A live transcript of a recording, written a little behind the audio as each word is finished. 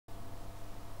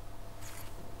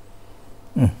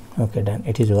Okay, done.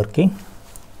 It is working.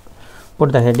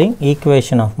 Put the heading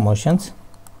equation of motions.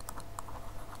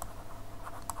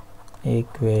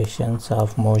 Equations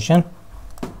of motion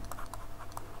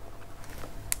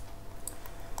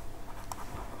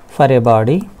for a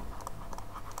body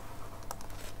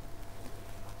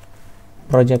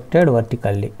projected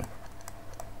vertically.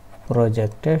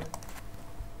 Projected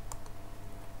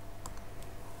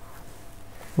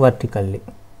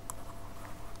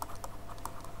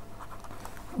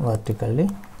vertically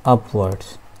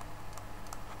upwards.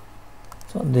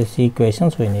 So these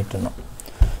equations we need to know.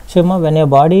 So when a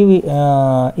body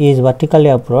is vertically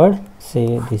upward,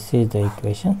 say this is the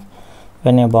equation.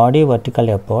 When a body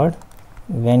vertically upward,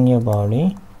 when your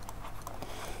body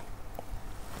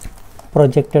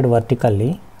projected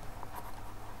vertically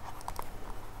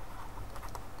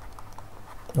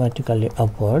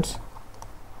upwards,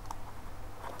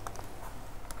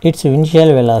 its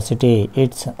initial velocity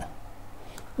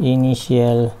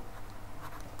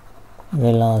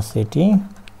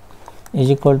is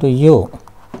equal to u.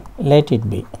 Let it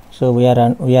be. So we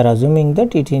are assuming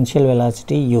that its initial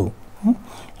velocity u.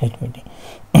 Let me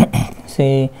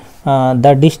say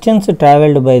the distance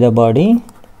traveled by the body,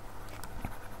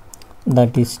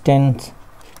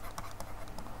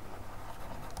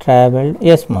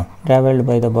 traveled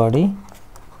by the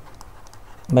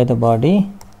body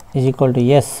is equal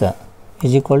to s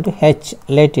is equal to h.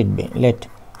 Let it be. Let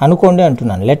అనుకోండి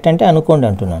అంటున్నాను. Let అంటే అనుకోండి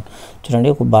అంటున్నాను. చూడండి,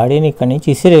 ఒక బాడీని ఇక్కడి నుంచి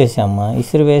ఇసిరివేసామ్మా.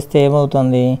 ఇసిరివేస్తే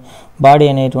ఏమవుతుంది? బాడీ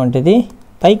అనేటువంటిది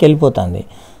పైకి వెళ్ళిపోతుంది.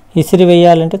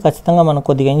 ఇసిరివేయాలంటే ఖచ్చితంగా మనకు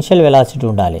కొద్దిగా ఇనిషియల్ వెలాసిటీ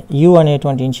ఉండాలి. యూ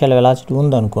అనేటువంటి ఇనిషియల్ వెలాసిటీ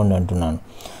ఉందనుకోండి అంటున్నాను.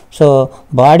 సో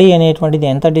బాడీ అనేటువంటిది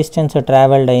ఎంత డిస్టెన్స్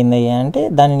ట్రావెల్డ్ అయింది అంటే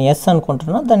దానిని ఎస్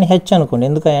అనుకుంటున్నాను, దాన్ని హెచ్ అనుకోండి.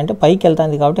 ఎందుకంటే పైకి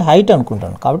వెళ్తుంది కాబట్టి హైట్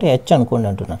అనుకుంటాను, కాబట్టి హెచ్ అనుకోండి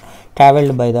అంటున్నాను.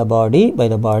 Travelled by the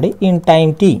body in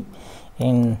time tea.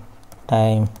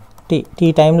 Tea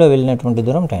టైంలో వెళ్ళినటువంటి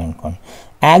దూరం టైం అనుకోండి.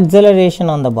 Acceleration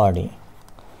on the body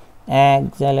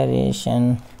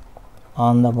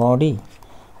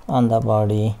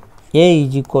A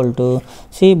is equal to,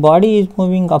 see, body is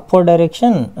moving upward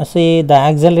direction, see the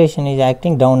acceleration is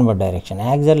acting downward direction.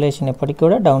 Acceleration ఎప్పటికీ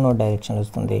కూడా downward direction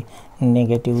వస్తుంది.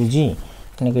 Negative g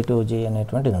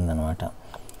అనేటువంటిది ఉందన్నమాట.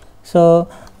 So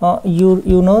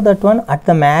you know that one, at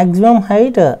the maximum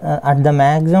height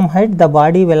the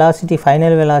body velocity,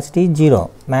 final velocity is 0.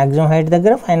 Maximum height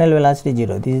దగ్గర final velocity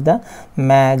 0. This is the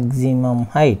maximum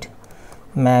height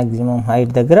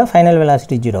దగ్గర final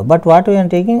velocity 0. But what we are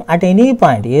taking at any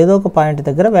point, ఏదో ఒక point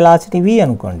దగ్గర velocity v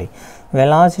అనుకోండి.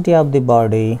 Velocity of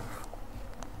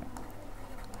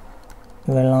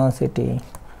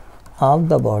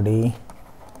the body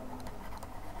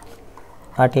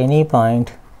at any point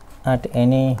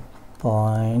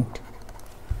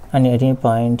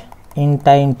in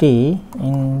time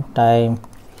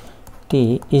t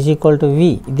is equal to v.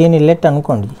 దీన్ని let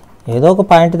అనుకోండి. ఏదో ఒక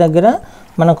point దగ్గర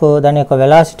మనకు దాని యొక్క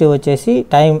వెలాసిటీ వచ్చేసి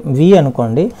టైం v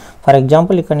అనుకోండి. ఫర్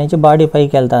ఎగ్జాంపుల్ ఇక్కడ నుంచి బాడీ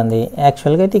పైకి వెళ్తుంది.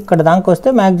 యాక్చువల్గా అయితే ఇక్కడ దాకా వస్తే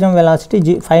మ్యాక్సిమం వెలాసిటీ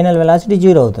ఫైనల్ వెలాసిటీ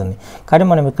 0 అవుతుంది. కానీ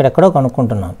మనం ఇక్కడెక్కడో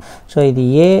కనుక్కుంటున్నాం. సో ఇది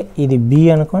ఏ, ఇది బి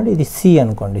అనుకోండి, ఇది సి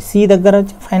అనుకోండి. సి దగ్గర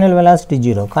వచ్చి ఫైనల్ వెలాసిటీ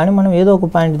 0, కానీ మనం ఏదో ఒక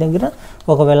పాయింట్ దగ్గర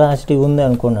ఒక వెలాసిటీ ఉంది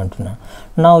అనుకోండి అంటున్నాం.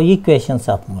 Now equations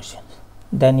of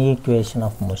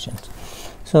motions.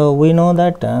 So we know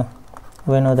that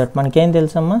మనకేం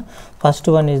తెలుసమ్మా? First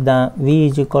one is the v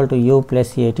is equal to u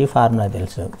plus at formula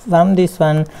తెలుసు. From this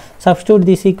one substitute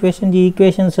this equation, ఈ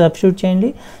ఈక్వేషన్ సబ్స్టిట్యూట్ చేయండి.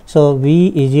 So v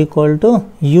is equal to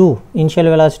u, initial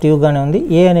velocity u గానే ఉంది,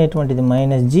 a అనేటువంటిది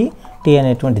minus g, t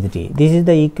అనేటువంటిది t. This is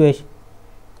the equation.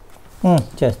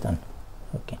 చేస్తాను.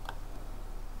 Okay,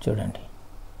 చూడండి,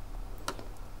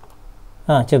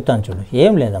 చెప్తాను చూడు.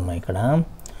 ఏం లేదమ్మా, ఇక్కడ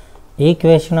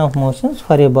equation of motions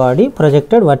for a body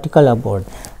projected vertical upward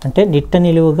అంటే నిట్ట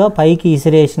నిలువుగా పైకి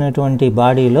ఇసిరేసినటువంటి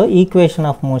బాడీలో ఈక్వేషన్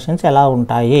ఆఫ్ మోషన్స్ ఎలా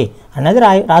ఉంటాయి అన్నది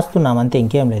రాస్తున్నాం అంతే,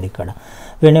 ఇంకేం లేదు ఇక్కడ.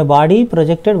 When a body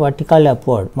projected vertical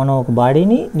upward, మనం ఒక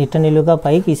బాడీని నిట్ట నిలువుగా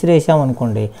పైకి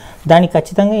ఇసిరేసామనుకోండి, దానికి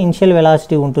ఖచ్చితంగా ఇనిషియల్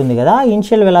వెలాసిటీ ఉంటుంది కదా. ఆ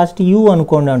ఇనిషియల్ వెలాసిటీ u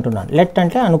అనుకోండి అంటున్నాను. లెట్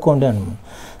అంటే అనుకోండి అను.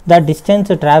 The distance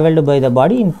travelled by the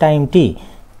body in time t.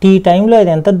 Tea టైంలో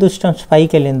అది ఎంత డిస్టెన్స్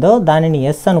పైకి వెళ్ళిందో దానిని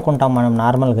ఎస్ అనుకుంటాం మనం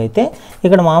నార్మల్గా అయితే.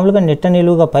 ఇక్కడ మామూలుగా నిట్ట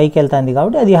నిలువుగా పైకి వెళ్తుంది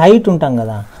కాబట్టి అది హైట్ ఉంటాం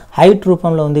కదా, హైట్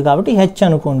రూపంలో ఉంది కాబట్టి హెచ్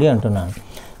అనుకోండి అంటున్నాను.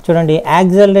 చూడండి,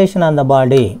 యాక్సలరేషన్ ఆన్ ద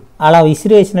బాడీ, అలా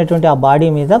విసిరేసినటువంటి ఆ బాడీ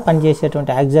మీద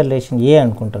పనిచేసేటువంటి యాక్సలరేషన్ ఏ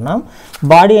అనుకుంటున్నాం.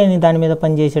 బాడీ అని దాని మీద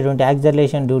పనిచేసేటువంటి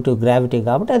యాక్సలరేషన్ డ్యూ టు గ్రావిటీ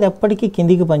కాబట్టి అది ఎప్పటికీ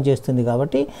కిందికి పనిచేస్తుంది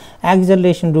కాబట్టి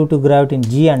యాక్సలరేషన్ డ్యూ టు గ్రావిటీని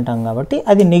జీ అంటాం కాబట్టి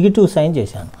అది నెగిటివ్ సైన్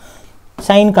చేశాను.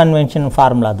 సైన్ కన్వెన్షన్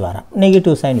ఫార్ములా ద్వారా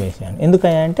నెగిటివ్ సైన్ వేసాను.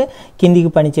 ఎందుకంటే కిందికి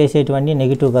పని చేసేటువంటి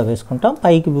నెగిటివ్గా వేసుకుంటాం,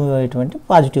 పైకి పోయేటువంటి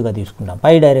పాజిటివ్గా తీసుకుంటాం,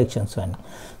 పై డైరెక్షన్స్ అని.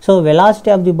 So velocity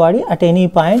of the body at any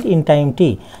point in time tea,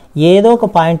 ఏదో ఒక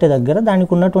పాయింట్ దగ్గర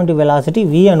దానికి ఉన్నటువంటి వెలాసిటీ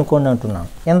v అనుకోండి అంటున్నాను.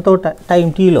 ఎంతో టైం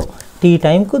టీలో, టీ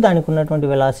టైంకు దానికి ఉన్నటువంటి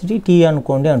వెలాసిటీ t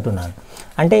అనుకోండి అంటున్నాను.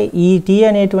 అంటే ఈ t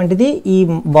అనేటువంటిది, ఈ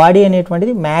బాడీ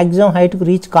అనేటువంటిది మ్యాక్సిమం హైట్కు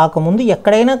రీచ్ కాకముందు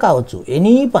ఎక్కడైనా కావచ్చు,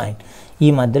 ఎనీ పాయింట్, ఈ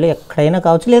మధ్యలో ఎక్కడైనా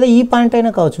కావచ్చు, లేదా ఈ పాయింట్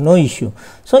అయినా కావచ్చు, నో ఇష్యూ.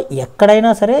 సో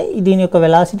ఎక్కడైనా సరే దీని యొక్క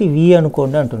వెలాసిటీ v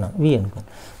అనుకోండి అంటున్నాను, v అనుకోండి.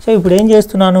 సో ఇప్పుడు ఏం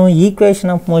చేస్తున్నాను,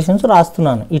 ఈక్వేషన్ ఆఫ్ మోషన్స్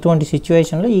రాస్తున్నాను. ఇటువంటి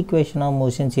సిచ్యువేషన్లో ఈక్వేషన్ ఆఫ్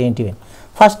మోషన్స్ ఏంటివి?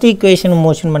 ఫస్ట్ ఈక్వేషన్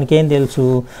మోషన్ మనకేం తెలుసు,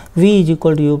 v =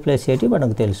 u + at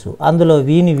మనకు తెలుసు. అందులో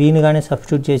వీనిగానే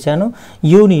సబ్స్టిట్యూట్ చేశాను,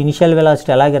 యూని ఇనిషియల్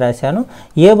వెలాసిటీ అలాగే రాశాను,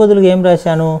 ఏ బదులుగా ఏం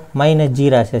రాశాను, -g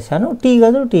రాసేసాను, t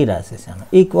బదులు t రాసేసాను.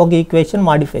 ఒక ఈక్వేషన్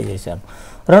మాడిఫై చేశాను.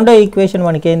 రెండో ఈక్వేషన్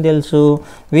మనకేం తెలుసు,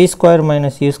 v² - u²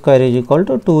 =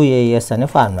 2as అనే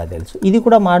ఫార్ములా తెలుసు. ఇది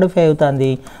కూడా మాడిఫై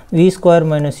అవుతుంది. v² -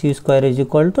 u²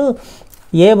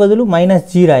 ఏ బదులు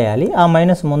 -g రాయాలి, ఆ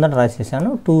మైనస్ ముందర రాసేసాను,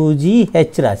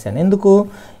 2gh రాశాను. ఎందుకు,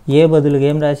 ఏ బదులుగా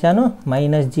ఏం రాశాను,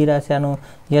 -g రాశాను,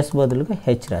 s బదులుగా h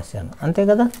రాశాను, అంతే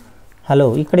కదా. హలో,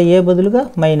 ఇక్కడ ఏ బదులుగా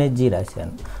 -g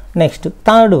రాశాను. Next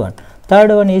third one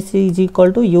s =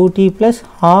 ut +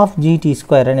 ½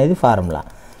 gt² అనేది ఫార్ములా.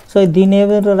 సో దీన్ని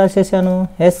ఏమైనా రాసేసాను,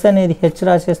 s అనేది h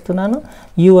రాసేస్తున్నాను,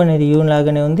 u అనేది u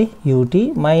లాగానే ఉంది, ut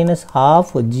 -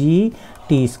 ½ gt²,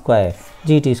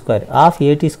 ½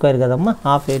 at² కదమ్మా,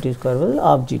 ½ at² బదులు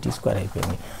 ½ gt²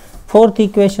 అయిపోయింది. ఫోర్త్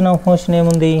ఈక్వేషన్ ఆఫ్ మోషన్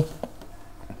ఏముంది,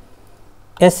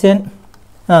 sn =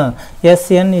 u +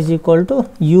 a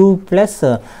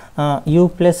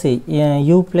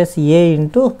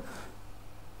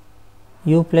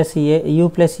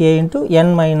n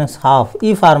 - ½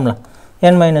 ఈ ఫార్ములా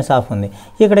n - ½ ఉంది.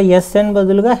 ఇక్కడ sn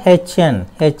బదులుగా hn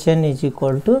 =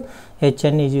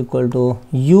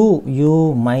 u -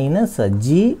 g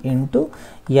n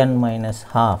 -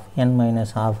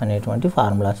 ½ అనేటువంటి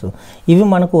ఫార్ములాస్. ఇవి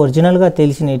మనకు ఒరిజినల్గా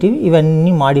తెలిసినవి,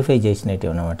 ఇవన్నీ మాడిఫై చేసినవి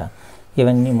అనమాట.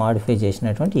 ఇవన్నీ మాడిఫై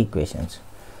చేసినటువంటి ఈక్వేషన్స్.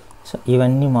 సో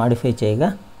ఇవన్నీ మాడిఫై చేయగా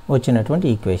వచ్చినటువంటి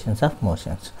equations of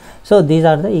motions. So these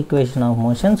are the equation of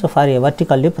motions for a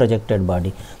vertically projected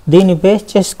body. దీన్ని బేస్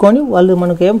చేసుకొని వాళ్ళు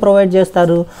మనకు ఏం ప్రొవైడ్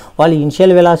చేస్తారు, వాళ్ళు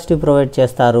ఇనిషియల్ వెలాసిటీ ప్రొవైడ్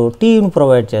చేస్తారు, టీని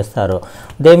ప్రొవైడ్ చేస్తారు.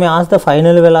 They may ask the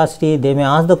final velocity, they may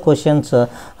ask the questions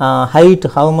height,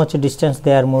 how much distance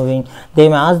they are moving, they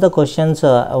may ask the questions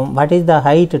what is the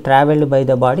height travelled by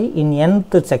the body in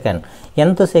nth second,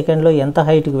 ఎంత సెకండ్లో ఎంత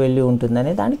హైట్కి వెళ్ళి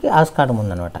ఉంటుందనే దానికి ఆస్కారం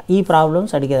ఉందన్నమాట. ఈ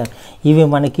problems అడిగేదానికి, ఇవి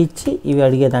మనకిచ్చి ఇవి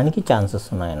అడిగేదానికి ఛాన్సెస్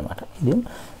ఉన్నాయన్నమాట.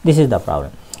 This is the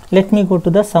problem. Let me go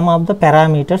to the sum of the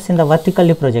parameters in the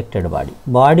vertically projected body.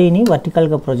 బాడీని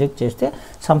వర్టికల్గా ప్రొజెక్ట్ చేస్తే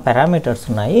సమ్ పారామీటర్స్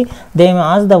ఉన్నాయి. They may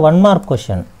ask the 1 mark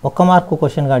question, 1 mark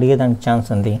క్వశ్చన్గా అడిగేదానికి ఛాన్స్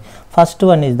ఉంది. First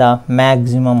one is the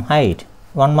maximum height.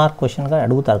 1 mark క్వశ్చన్గా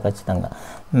అడుగుతారు ఖచ్చితంగా.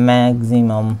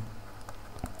 Maximum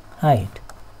height,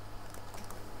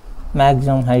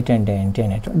 maximum height అంటే ఏంటి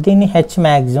అనేటువంటి, దీన్ని హెచ్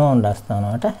మ్యాక్సిమం రాస్తాను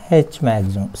అనమాట. హెచ్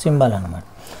మ్యాక్సిమం సింబల్ అనమాట.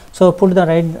 So put the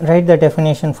right the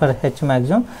definition for H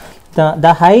maximum.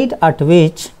 The height at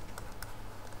which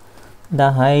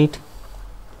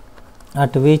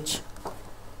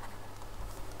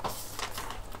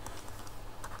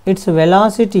its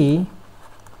velocity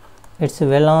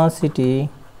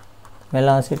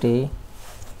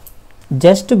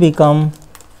just become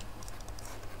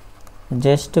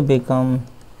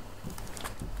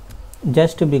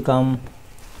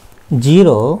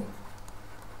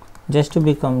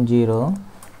 0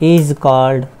 is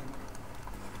called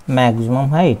maximum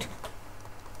height.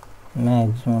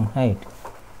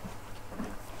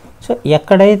 So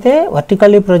ఎక్కడైతే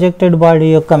vertically projected body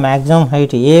యొక్క maximum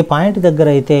height ఏ point దగ్గర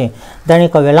అయితే దాని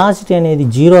యొక్క velocity అనేది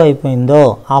 0 అయిపోయిందో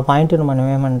ఆ పాయింట్ను మనం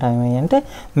ఏమంటాము అంటే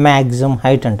మ్యాక్సిమం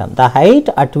హైట్ అంటాం. The height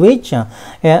at which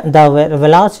the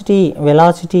velocity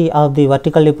of the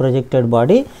vertically projected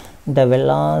body, the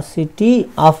velocity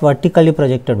of vertically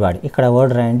projected body, ఇక్కడ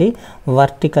వర్డ్ రాయండి,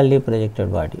 vertically projected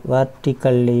body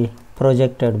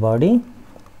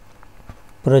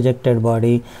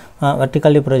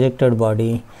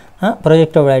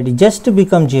just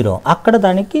become 0. అక్కడ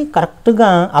దానికి కరెక్ట్గా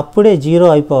అప్పుడే 0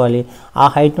 అయిపోవాలి. ఆ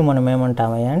హైట్ను మనం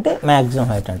ఏమంటామయ్యా అంటే మ్యాక్సిమం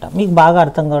హైట్ అంటాం. మీకు బాగా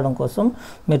అర్థం కావడం కోసం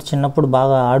మీరు చిన్నప్పుడు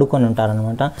బాగా ఆడుకొని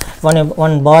ఉంటారనమాట.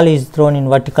 One ball is throne in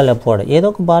vertical upward. ఏదో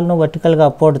ఒక బాల్ను వర్టికల్గా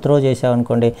అప్వర్డ్ త్రో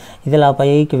చేసామనుకోండి, ఇది ఇలా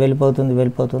పైకి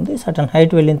వెళ్ళిపోతుంది. సర్టన్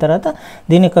హైట్ వెళ్ళిన తర్వాత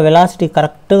దీని యొక్క వెలాసిటీ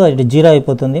కరెక్ట్గా 0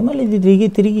 అయిపోతుంది. మళ్ళీ ఇది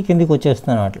తిరిగి కిందికి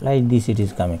వచ్చేస్తుంది అనమాట. Like this it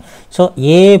is coming. So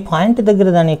A point దగ్గర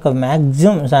దాని యొక్క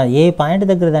మ్యాక్సిమం ఏ పాయింట్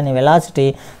దగ్గర దాని వెలాసిటీ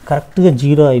కరెక్ట్గా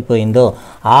 0 అయిపోయిందో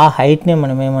ఆ హైట్ని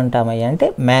మనం ఏమంటామయ్యా అంటే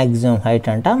మ్యాక్సిమం హైట్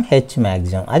అంటాం, హెచ్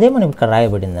మ్యాక్సిమం. అదే మనం ఇక్కడ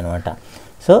రాయబడింది అనమాట.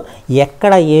 సో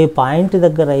ఎక్కడ ఏ పాయింట్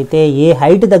దగ్గర అయితే ఏ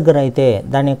హైట్ దగ్గర అయితే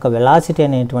దాని యొక్క వెలాసిటీ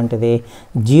అనేటువంటిది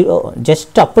 0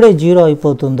 జస్ట్ అప్పుడే 0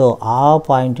 అయిపోతుందో ఆ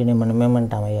పాయింట్ని మనం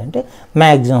ఏమంటామయ్యా అంటే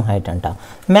మ్యాక్సిమం హైట్ అంటాం.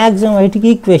 మ్యాక్సిమం హైట్కి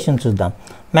ఈక్వేషన్ చూద్దాం.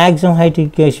 మ్యాక్సిమం హైట్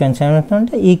ఈక్వేషన్స్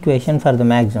ఏమంటే equation for the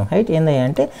maximum height ఏందయ్యా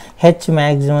అంటే H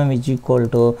maximum is equal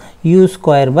to you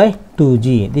square by 2g.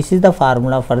 This is the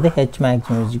formula for the H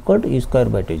maximum is equal to you square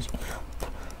by 2g.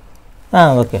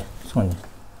 Okay చూడండి.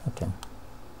 Okay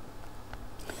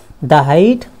the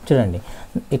height చూడండి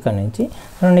ఇక్కడ నుంచి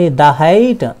చూడండి the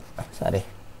height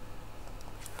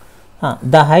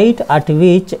the height at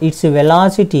which its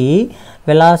velocity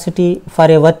for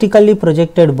a vertically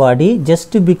projected body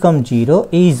just become 0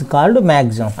 is called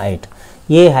maximum height.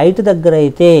 A height దగ్గర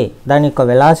అయితే దాని యొక్క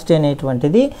velocity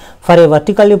అనేటువంటిది for a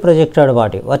vertically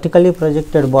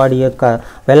projected body యొక్క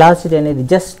వెలాసిటీ అనేది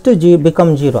జస్ట్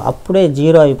బికమ్ 0 అప్పుడే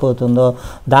 0 అయిపోతుందో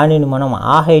దానిని మనం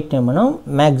ఆ హైట్ని మనం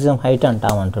మ్యాక్సిమం హైట్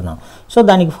అంటామంటున్నాం. సో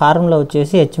దానికి ఫార్ములా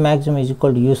వచ్చేసి H maximum is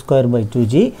equal to you square by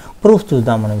 2g. Proof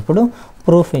చూద్దాం మనం ఇప్పుడు.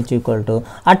 Proof is equal to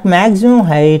at maximum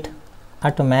height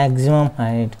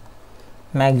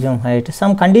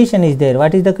some condition is there.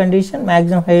 What is the condition?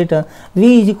 Maximum height v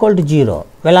is equal to 0,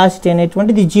 velocity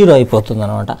అనేటువంటిది 0 అయిపోతుంది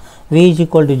అనమాట. v is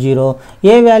equal to 0,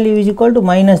 a value is equal to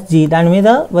minus g. దాని మీద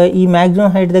ఈ maximum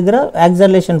height దగ్గర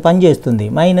acceleration పనిచేస్తుంది,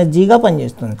 minus జీగా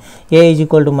పనిచేస్తుంది. a is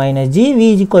equal to minus g, v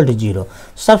is equal to 0.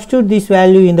 Substitute this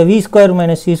value in the v square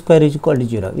minus c square is equal to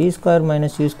 0. v square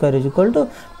minus c square is equal to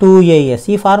 2as.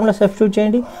 ఈ formula substitute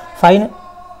చేయండి.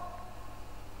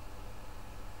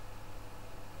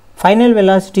 Final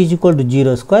velocity is equal to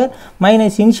 0 square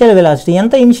minus initial velocity.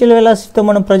 ఎంత initial వెలాసిటీతో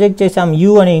మనం project చేసాం,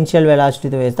 u అనే initial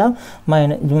వెలాసిటీతో వేస్తాం,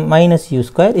 minus u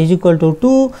square is equal to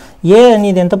 2a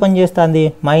అనేది ఎంత పనిచేస్తుంది,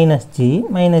 మైనస్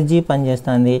g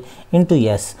పనిచేస్తుంది ఇంటూ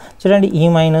s. చూడండి ఈ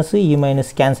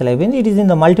మైనస్ క్యాన్సిల్ అయిపోయింది. It is in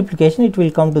the multiplication, it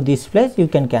will come to this place, you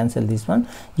can cancel this one.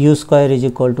 u square is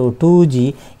equal to 2g.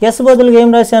 s బదులుగా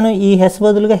ఏం రాశాను, ఈ s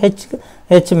బదులుగా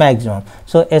హెచ్ మ్యాక్సిమం.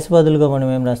 సో s బదులుగా మనం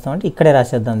ఏం రాస్తామంటే ఇక్కడే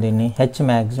రాసేద్దాం దీన్ని, హెచ్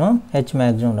మ్యాక్సిమం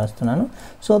రాస్తున్నాను.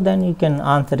 So then you can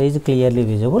answer is clearly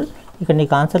visible. ఇక్కడ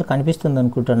నీకు ఆన్సర్ కనిపిస్తుంది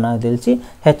అనుకుంటాను నాకు తెలిసి.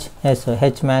 H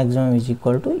maximum is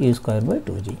equal to you square by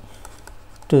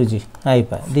 2g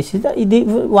అయిపోయి. దిస్ ఈజ్ ఇది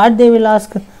what they will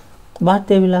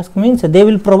ask means they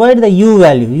will provide the you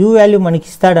value మనకి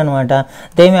ఇస్తాడనమాట.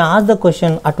 They may ask the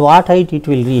question at what height it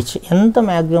will reach, ఎంత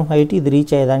maximum height ఇది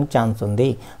reach అయ్యేదానికి chance ఉంది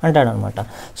అంటాడనమాట.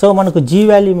 So మనకు G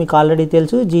value మీకు already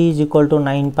తెలుసు, G is equal to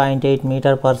 9.8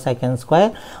 metre per second square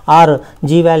are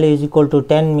G value is equal to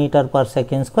 10 metre per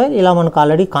second square. ఇలా మనకు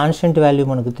ఆల్రెడీ కాన్స్టెంట్ వాల్యూ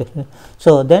మనకు తెలుసు.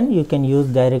 So then you can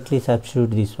use directly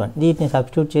substitute this one. దీన్ని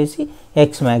substitute చేసి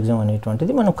X maximum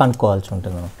అనేటువంటిది మనం కనుక్కోవాల్సి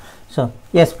ఉంటుంది. So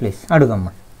yes please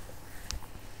అడుగమ్మా.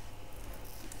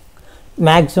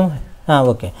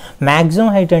 Maximum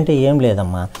height అంటే ఏం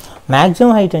లేదమ్మా.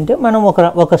 మ్యాక్సిమం హైట్ అంటే మనం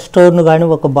ఒక స్టోర్ను కానీ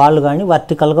ఒక బాల్ కానీ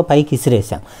వర్టికల్గా పైకి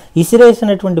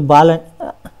ఇసిరేసినటువంటి బాల్.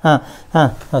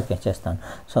 ఓకే చేస్తాను.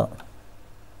 సో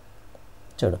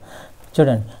చూడు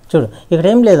ఇక్కడ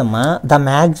ఏం లేదమ్మా. ద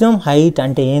మ్యాక్సిమం హైట్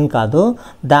అంటే ఏం కాదు,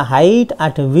 the height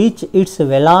at which it's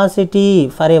velocity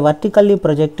for a vertically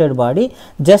projected body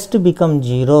just become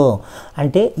 0.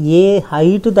 అంటే ఏ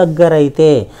హైట్ దగ్గర అయితే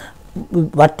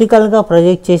వర్టికల్గా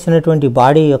ప్రొజెక్ట్ చేసినటువంటి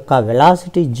బాడీ యొక్క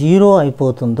వెలాసిటీ 0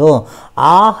 అయిపోతుందో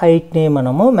ఆ హైట్ని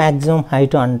మనము మ్యాక్సిమం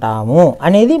హైట్ అంటాము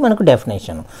అనేది మనకు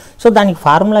డెఫినేషన్. సో దానికి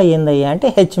ఫార్ములా ఏందయ్యా అంటే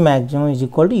H maximum is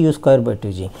equal to you square by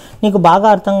 2g. నీకు బాగా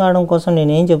అర్థం కావడం కోసం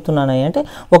నేను ఏం చెప్తున్నాను అంటే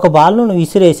ఒక బాల్ను నువ్వు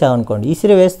ఇసిరేసావు అనుకోండి,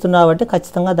 ఇసిరివేస్తున్నావు అంటే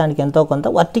ఖచ్చితంగా దానికి ఎంతో కొంత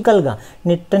వర్టికల్గా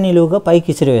నిట్ట నిలువుగా పైకి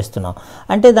ఇసిరివేస్తున్నావు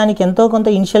అంటే దానికి ఎంతో కొంత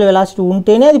ఇనిషియల్ వెలాసిటీ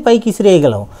ఉంటేనే అది పైకి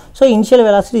ఇసిరేయగలవు. సో ఇనిషియల్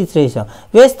వెలాసిటీ ఇసిరేసావు,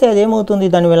 వేస్తే అదేమవుతుంది,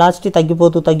 దాని వెలాసిటీ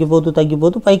తగ్గిపోతూ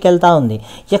పైకి వెళ్తూ ఉంది.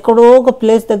 ఎక్కడో ఒక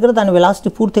ప్లేస్ దగ్గర దాని వెలాసిటీ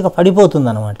పూర్తిగా పడిపోతుంది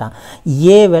అనమాట.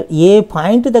 ఏ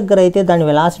పాయింట్ దగ్గర అయితే దాని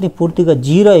వెలాసిటీ పూర్తిగా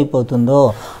 0 అయిపోతుందో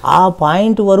ఆ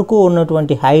పాయింట్ వరకు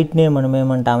ఉన్నటువంటి హైట్ని మనం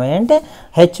ఏమంటామంటే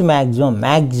హెచ్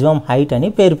మ్యాక్సిమం హైట్ అని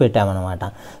పేరు పెట్టామన్నమాట.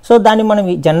 సో దాన్ని మనం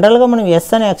జనరల్గా మనం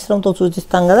ఎస్ అనే అక్షరంతో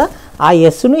సూచిస్తాం కదా, ఆ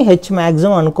ఎస్ని హెచ్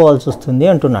మ్యాక్సిమం అనుకోవాల్సి వస్తుంది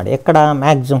అంటున్నాడు ఎక్కడ,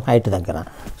 మ్యాక్సిమం హైట్ దగ్గర.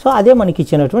 సో అదే మనకి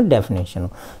ఇచ్చినటువంటి డెఫినేషన్.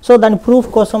 సో దాని ప్రూఫ్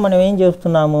కోసం మనం ఏం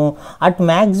చేస్తున్నాము, అట్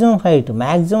మ్యాక్సిమం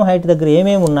హైట్ దగ్గర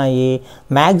ఏమేమి ఉన్నాయి,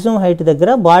 మ్యాక్సిమం హైట్ దగ్గర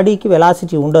బాడీకి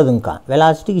వెలాసిటీ ఉండదు, ఇంకా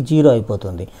వెలాసిటీకి 0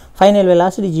 అయిపోతుంది, ఫైనల్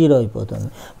వెలాసిటీ 0 అయిపోతుంది.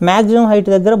 మ్యాక్సిమం హైట్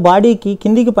దగ్గర బాడీకి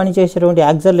కిందికి పనిచేసేటువంటి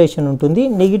యాక్సలరేషన్ ఉంటుంది,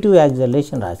 నెగిటివ్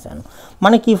యాక్సలరేషన్ రాశాను.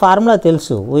 మనకి ఈ ఫార్ములా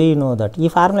తెలుసు, వీ నో దట్. ఈ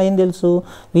ఫార్ములా ఏం తెలుసు,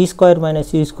 v² -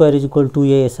 u² =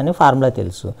 2as అనే ఫార్ములా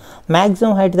తెలుసు.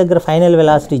 మ్యాక్సిమం హైట్ దగ్గర ఫైనల్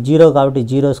వెలాసిటీ 0 కాబట్టి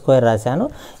 0² రాశాను.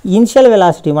 ఇనిషియల్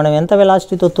వెలాసిటీ మనం ఎంత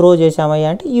వెలాసిటీతో త్రో చేసామయ్యా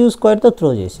అంటే u²తో త్రో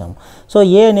చేసాము. సో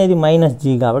a అనేది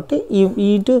 -g కాబట్టి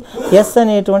ఇటు s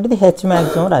అనేటువంటిది h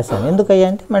మ్యాక్సిమం రాశాను. ఎందుకయ్యా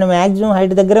అంటే మనం మ్యాక్సిమం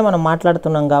హైట్ దగ్గరే మనం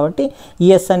మాట్లాడుతున్నాం కాబట్టి ఈ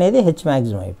s అనేది h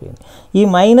మ్యాక్సిమం అయిపోయింది. ఈ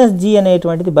 -g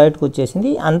అనేటువంటిది బయటకు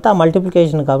వచ్చేసింది, అంతా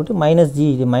మల్టిప్లికేషన్ కాబట్టి -g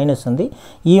ఇది మైనస్ ఉంది,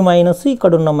 ఈ మైనస్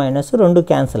ఇక్కడ ఉన్న మైనస్ రెండు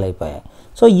క్యాన్సిల్ అయిపోయాయి.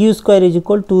 So u²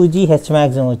 = 2g h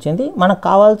maximum వచ్చింది. మనకు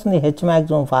కావాల్సింది h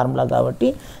మ్యాక్సిమం ఫార్ములా కాబట్టి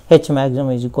h మ్యాక్సిమం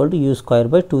 =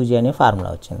 u²/2g అనే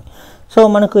ఫార్ములా వచ్చింది. సో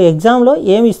మనకు ఎగ్జామ్లో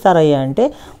ఏమి ఇస్తారయ్యా అంటే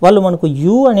వాళ్ళు మనకు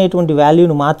u అనేటువంటి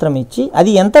వాల్యూని మాత్రం ఇచ్చి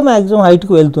అది ఎంత మ్యాక్సిమం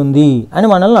హైట్కి వెళ్తుంది అని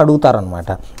మనల్ని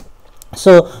అడుగుతారనమాట.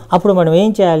 సో అప్పుడు మనం ఏం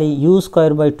చేయాలి,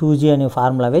 u²/2g అనే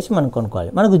ఫార్ములా వేసి మనం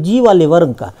కొనుక్కోవాలి. మనకు g వాళ్ళు ఇవ్వరు,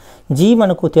 ఇంకా g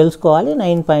మనకు తెలుసుకోవాలి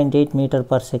 9.8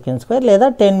 m/s² లేదా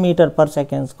 10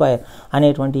 m/s²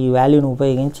 అనేటువంటి ఈ వాల్యూని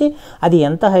ఉపయోగించి అది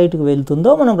ఎంత హైట్కి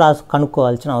వెళ్తుందో మనం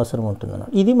కనుక్కోవాల్సిన అవసరం ఉంటుంది.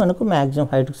 ఇది మనకు మ్యాక్సిమం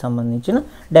హైట్కి సంబంధించిన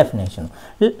definition.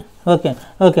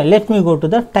 Okay let me go to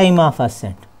the time of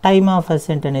assigned. Time of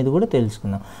assigned అనేది కూడా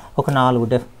తెలుసుకుందాం. ఒక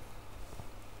 4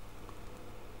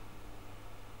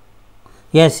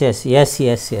 yes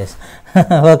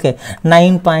okay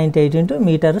 9.8 into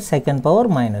meter second power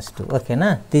 -2. okay na,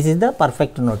 this is the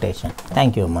perfect notation.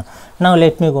 thank you ma. Now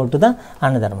let me go to the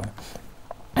another one.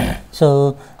 So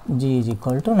g is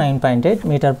equal to 9.8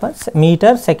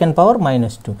 meter second power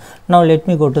 -2. now let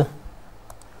me go to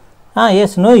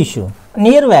yes, no issue,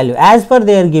 near value as per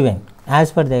they are given,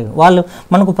 వాళ్ళు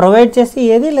మనకు provide చేసి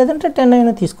ఏది లేదంటే 10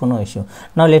 అయినా తీసుకున్న issue.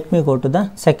 Now let me go to the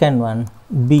second one.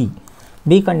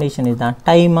 B condition is the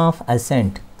time of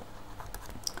ascent.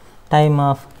 Time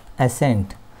of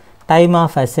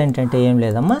ascent అంటే ఏం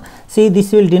లేదమ్మా, see this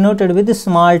will denoted with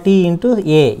small t into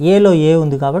a. ఏలో ఏ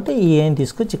ఉంది కాబట్టి ఈ ఏని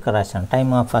తీసుకొచ్చి ఇక్కడ రాశాను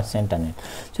టైమ్ ఆఫ్ అసెంట్ అనేది.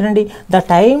 చూడండి, the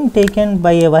time taken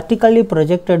by A vertically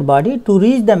projected body to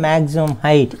reach the maximum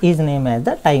height is name as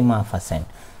the time of assigned.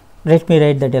 let me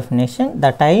write the definition.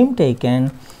 The time taken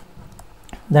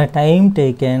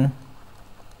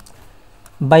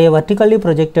by a vertically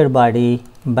projected body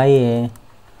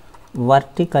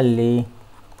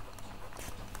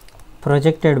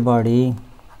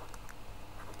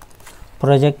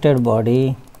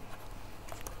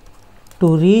to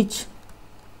reach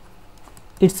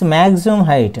its maximum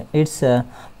height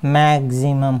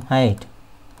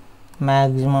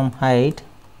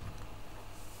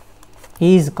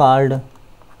is called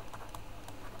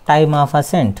time of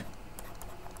ascent.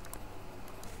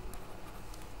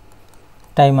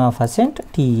 Time of assigned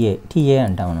TA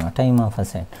అంటాం అన్నమాట. Time of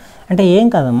assigned అంటే ఏం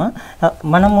కాదమ్మా,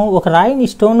 మనము ఒక రాయిని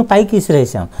stone పైకి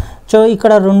విసిరేసాం. So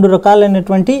ఇక్కడ రెండు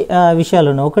రకాలైనటువంటి విషయాలు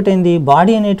ఉన్నాయి. ఒకటేంది,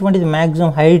 బాడీ అనేటువంటిది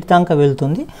మ్యాక్సిమం హైట్ దాకా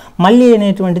వెళ్తుంది, మళ్ళీ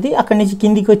అనేటువంటిది అక్కడి నుంచి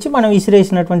కిందికి వచ్చి మనం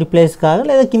విసిరేసినటువంటి ప్లేస్ కాగా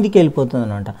లేదా కిందికి వెళ్ళిపోతుంది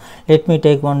అనమాట. Let me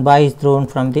take one boy is throne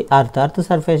from the earth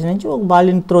surface నుంచి ఒక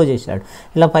బాల్ని త్రో చేశాడు.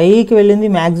 ఇలా పైకి వెళ్ళింది,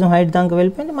 మ్యాక్సిమం హైట్ దాకా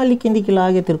వెళ్ళిపోయింది, మళ్ళీ కిందికి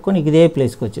ఇలాగే తిరుక్కొని ఇదే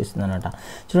ప్లేస్కి వచ్చేస్తుంది అనమాట.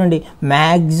 చూడండి,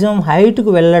 మ్యాక్సిమం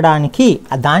హైట్కు వెళ్ళడానికి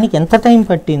దానికి ఎంత టైం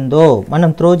పట్టిందో, మనం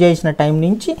త్రో చేసిన టైం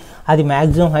నుంచి అది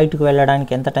మ్యాక్సిమం హైట్కి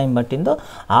వెళ్ళడానికి ఎంత టైం పట్టిందో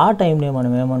ఆ టైంని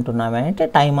మనం ఏమంటున్నామంటే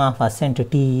టైమ్ ఆఫ్ అసెంట్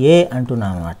TA అంటున్నాం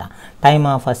అనమాట. టైమ్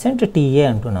ఆఫ్ అసెంట్ TA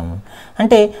అంటున్నాము.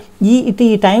 అంటే ఈ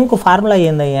టైంకు ఫార్ములా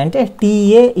ఏందయ్యా అంటే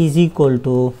TA is equal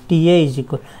to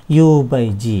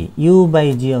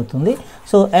U/G అవుతుంది.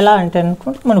 సో ఎలా అంటే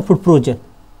అనుకుంటే మనం ఇప్పుడు ప్రూవ్ చేద్దాం.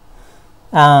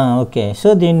 ఓకే, సో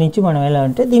దీని నుంచి మనం ఎలా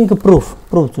అంటే దీనికి ప్రూఫ్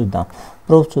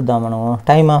చూద్దాం మనం.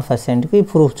 టైమ్ ఆఫ్ అసెంట్కి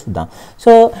ప్రూఫ్ చూద్దాం.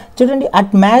 సో చూడండి,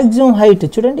 అట్ మ్యాక్సిమం హైట్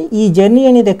చూడండి, ఈ జర్నీ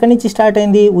అనేది ఎక్కడి నుంచి స్టార్ట్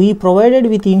అయింది, we provided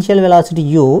with initial velocity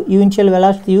initial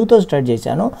velocity యూతో start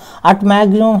చేశాను. అట్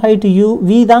మ్యాక్సిమం హైట్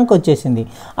V దాకా వచ్చేసింది.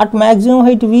 At maximum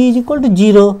height V is equal to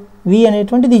 0. V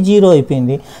అనేటువంటిది 0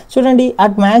 అయిపోయింది. చూడండి,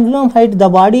 at maximum height the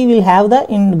body will have the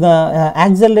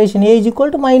acceleration A is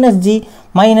equal to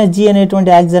 -G అనేటువంటి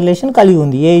acceleration కలిగి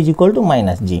ఉంది. A is equal to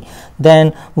 -G. Then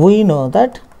we know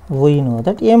that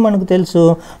ఏం మనకు తెలుసు,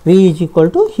 V is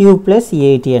equal to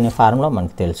U+AT అనే ఫార్ములా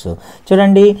మనకు తెలుసు.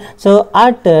 చూడండి, so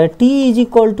at T is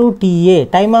equal to TA,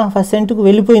 time of అసెంట్కి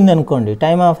వెళ్ళిపోయింది అనుకోండి.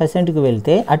 టైమ్ ఆఫ్ అసెంట్కి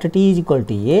వెళ్తే at T is equal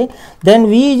to TA, then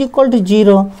V is equal to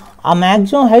 0. ఆ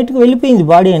మ్యాక్సిమం హైట్కి వెళ్ళిపోయింది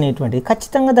బాడీ అనేటువంటిది,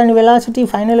 ఖచ్చితంగా దాని వెలాసిటీ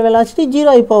ఫైనల్ వెలాసిటీ 0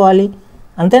 అయిపోవాలి.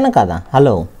 అంతేనా కదా?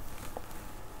 Hello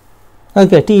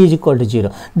okay, t is equal to 0.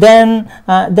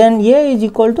 Then a is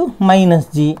equal to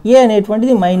 -g. a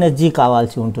అనేటువంటిది -g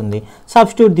కావాల్సి ఉంటుంది.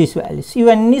 సబ్స్టిట్యూట్ దిస్ వాల్యూస్,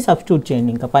 ఇవన్నీ సబ్స్టిట్యూట్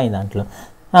చేయండి ఇంకా పై దాంట్లో.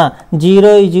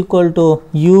 0 is equal to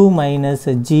u minus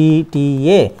g ta,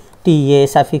 ta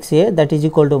suffix a, that is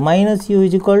equal to minus u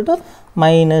is equal to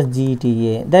minus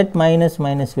gta, that minus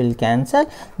minus will cancel,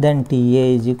 then ta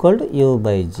is equal to u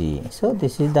by g. So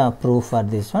this is the proof for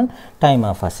this one, time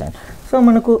of ascent. So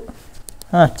manaku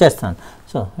chestan,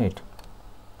 so wait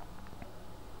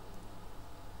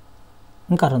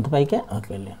ఇంకా రొంత పైకే okay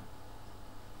వెళ్ళి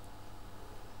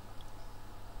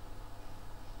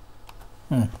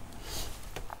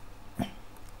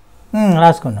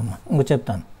రాసుకోండి అమ్మా, ఇంకో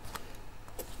చెప్తాను.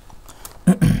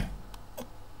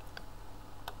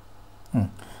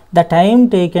 The time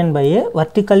taken by a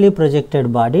vertically projected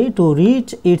body to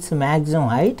reach its maximum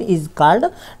height is called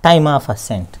time of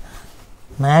ascent.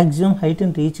 Maximum height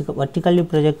in reach, vertically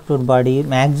projected body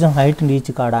maximum height in reach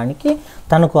కావడానికి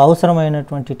తనకు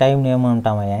అవసరమైనటువంటి టైం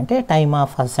ఏమంటామయ్యా అంటే time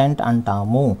of assigned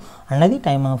అంటాము అన్నది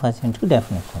time of అసెంట్కి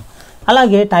definition.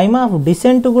 అలాగే time of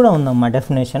decent కూడా ఉందమ్మా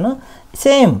definition.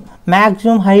 Same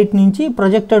maximum height నుంచి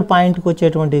ప్రొజెక్టెడ్ పాయింట్కి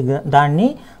వచ్చేటువంటి దాన్ని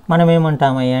మనం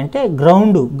ఏమంటామయ్యా అంటే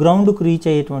గ్రౌండ్కు రీచ్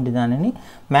అయ్యేటువంటి దానిని,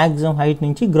 మ్యాక్సిమం హైట్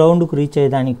నుంచి గ్రౌండ్కు రీచ్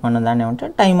అయ్యేదానికి మనం దాన్ని ఏమంటే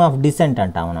టైమ్ ఆఫ్ డిసెంట్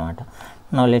అంటాం అనమాట.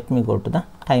 Now let me go to the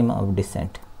time of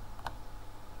decent.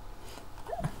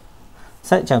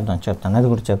 సరే చెప్తాను అది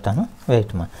కూడా చెప్తాను,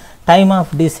 వెయిట్ మా. టైమ్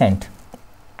ఆఫ్ డిసెంట్,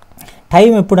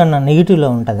 టైం ఎప్పుడన్నా నెగిటివ్లో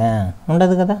ఉంటుందా?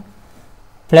 ఉండదు కదా,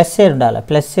 ప్లస్సే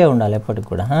ఉండాలి ఎప్పటికి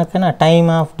కూడా. ఓకేనా, time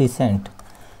of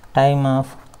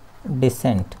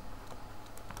decent.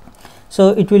 So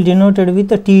it will denoted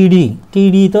with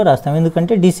టీడీతో రాస్తాం,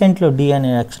 ఎందుకంటే డిసెంట్లో డి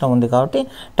అనే ఎక్స్ట్రా ఉంది కాబట్టి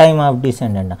టైమ్ ఆఫ్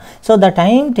డిసెంట్ అంట. So the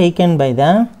time taken by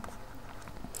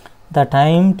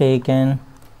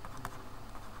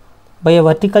a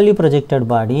vertically projected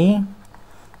body,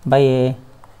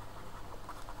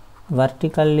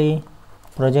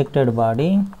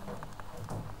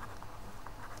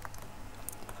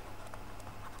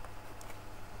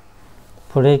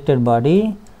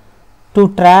 to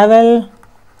travel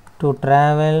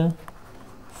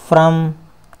from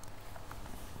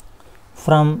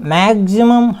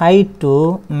maximum height to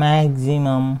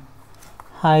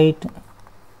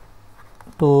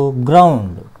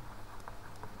ground,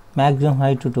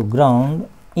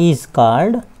 is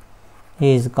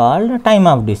called time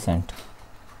of descent.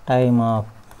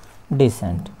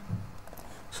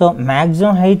 So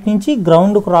maximum height నుంచి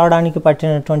గ్రౌండ్కు రావడానికి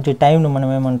పట్టినటువంటి టైంను మనం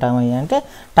ఏమంటామయ్యా అంటే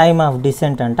టైమ్ ఆఫ్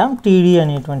డిసెంట్ అంటాం. TD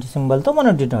అనేటువంటి సింబల్తో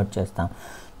మనం denote చేస్తాం.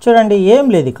 చూడండి, ఏం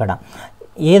లేదు ఇక్కడ,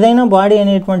 ఏదైనా బాడీ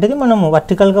అనేటువంటిది మనం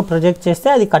వర్టికల్గా ప్రొజెక్ట్ చేస్తే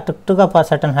అది కరెక్ట్గా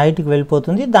సర్టన్ హైట్కి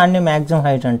వెళ్ళిపోతుంది, దాన్నే మ్యాక్సిమం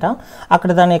హైట్ అంటాం.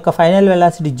 అక్కడ దాని యొక్క ఫైనల్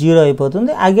వెలాసిటీ 0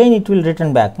 అయిపోతుంది, again it will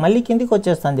return back, మళ్ళీ కిందికి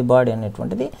వచ్చేస్తుంది బాడీ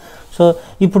అనేటువంటిది. సో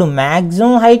ఇప్పుడు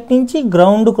మ్యాక్సిమం హైట్ నుంచి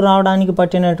గ్రౌండ్కు రావడానికి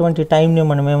పట్టినటువంటి టైంని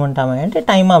మనం ఏమంటామంటే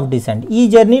టైమ్ ఆఫ్ డిసెంట్. ఈ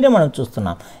జర్నీని మనం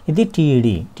చూస్తున్నాం, ఇది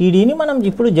టీడీని మనం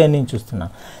ఇప్పుడు జర్నీని చూస్తున్నాం.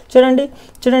 చూడండి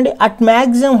అట్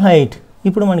మ్యాక్సిమం హైట్,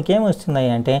 ఇప్పుడు మనకి ఏమొస్తుంది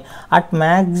అంటే అట్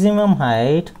మ్యాక్సిమం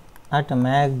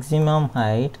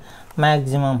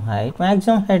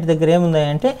హైట్ దగ్గర ఏముంది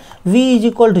అంటే v is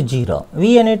equal to 0. v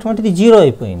అనేటువంటిది 0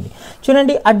 అయిపోయింది.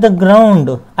 చూడండి, at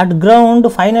ground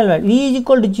final v is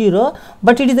equal to 0,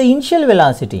 but it is the initial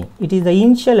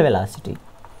velocity.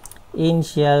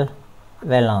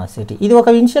 ఇది ఒక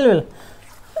initial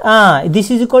this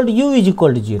is equal to u is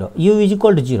equal to 0.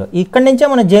 ఇక్కడ నుంచే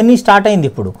మన జర్నీ స్టార్ట్ అయింది.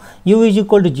 ఇప్పుడు u ఈజ్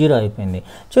ఈక్వల్ టు 0 అయిపోయింది.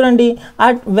 చూడండి,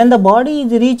 when the body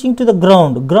is reaching to the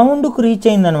గ్రౌండ్కు reach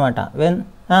అయింది అనమాట.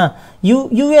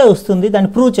 యువే వస్తుంది, దాన్ని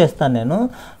ప్రూవ్ చేస్తాను నేను.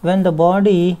 When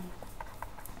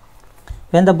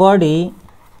the body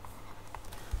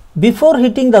before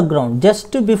hitting the ground,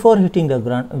 just before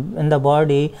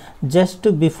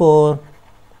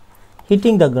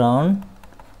hitting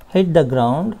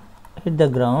the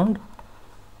ground,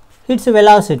 its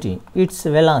velocity,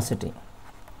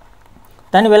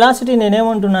 దాని వెలాసిటీ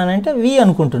నేనేమంటున్నానంటే v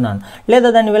అనుకుంటున్నాను, లేదా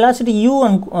దాని వెలాసిటీ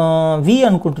v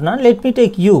అనుకుంటున్నాను. లెట్ మీ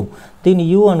టేక్ u, దీన్ని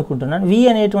u అనుకుంటున్నాను. v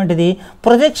అనేటువంటిది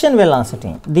ప్రొజెక్షన్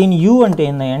వెలాసిటీ, దీని u అంటే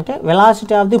ఏంటంటే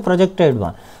velocity of the projected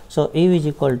one. So u is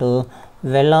equal to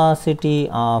velocity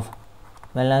of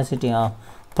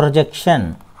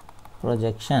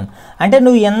projection. అంటే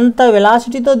నువ్వు ఎంత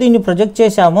వెలాసిటీతో దీన్ని ప్రొజెక్ట్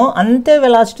చేశామో అంతే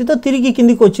వెలాసిటీతో తిరిగి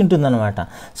కిందికి వచ్చి ఉంటుంది అనమాట.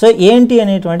 సో ఏంటి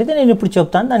అనేటువంటిది నేను ఇప్పుడు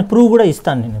చెప్తాను, దాని ప్రూఫ్ కూడా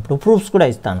ఇస్తాను, నేను ఇప్పుడు ప్రూఫ్స్ కూడా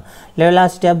ఇస్తాను.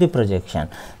 Velocity of the projection.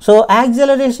 So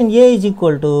acceleration a is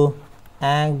equal to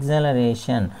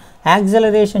acceleration.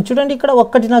 చూడండి, ఇక్కడ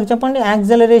ఒక్కటి నాకు చెప్పండి,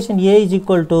 acceleration a is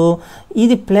equal to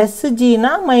ఇది ప్లస్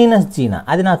జీనా మైనస్ జీనా,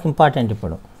 అది నాకు ఇంపార్టెంట్.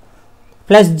 ఇప్పుడు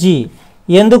ప్లస్ జీ,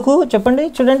 ఎందుకు చెప్పండి,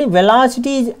 చూడండి,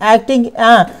 velocity is acting,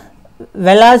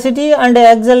 velocity and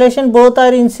acceleration both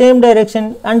are in same direction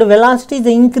and velocity is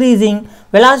increasing,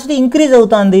 velocity increase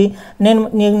అవుతుంది.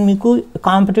 నేను మీకు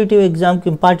కాంపిటేటివ్ ఎగ్జామ్కి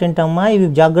ఇంపార్టెంట్ అమ్మా, ఇవి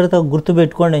జాగ్రత్తగా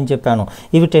గుర్తుపెట్టుకోండి అని చెప్పాను,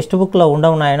 ఇవి టెక్స్ట్ బుక్లో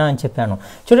ఉండవు నాయన అని చెప్పాను.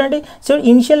 చూడండి, so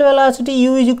initial velocity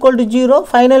u is equal to 0,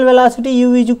 final velocity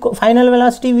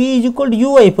v is equal to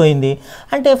u అయిపోయింది.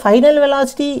 అంటే ఫైనల్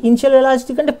వెలాసిటీ ఇనిషియల్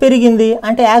వెలాసిటీ కంటే పెరిగింది,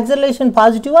 అంటే acceleration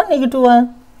పాజిటివా నెగిటివా?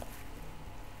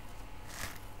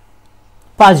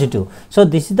 Positive. So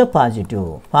this is the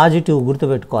positive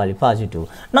గుర్తుపెట్టుకోవాలి, positive.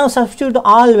 Now substitute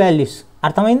all values.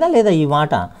 అర్థమైందా లేదా ఈ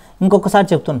మాట? ఇంకొకసారి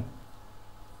చెప్తున్నాను.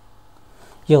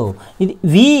 ఇది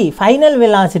v ఫైనల్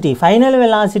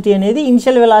వెలాసిటీ అనేది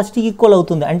ఇనిషియల్ వెలాసిటీకి ఈక్వల్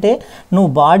అవుతుంది. అంటే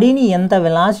నువ్వు బాడీని ఎంత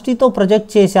వెలాసిటీతో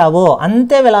ప్రొజెక్ట్ చేసావో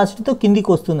అంతే వెలాసిటీతో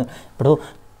కిందికి వస్తుంది. ఇప్పుడు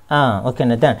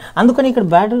ఓకేనా, అందుకని ఇక్కడ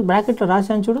బ్రాకెట్లో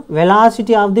రాశాను చూడు,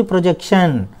 వెలాసిటీ ఆఫ్ ది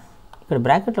ప్రొజెక్షన్. ఇక్కడ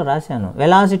బ్రాకెట్లో రాశాను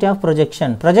వెలాసిటీ ఆఫ్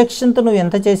ప్రొజెక్షన్తో నువ్వు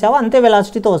ఎంత చేసావో అంతే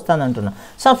వెలాసిటీతో వస్తుంది అంటున్నా.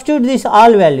 సబ్స్టిట్యూట్ దిస్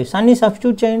ఆల్ వాల్యూస్, అన్నీ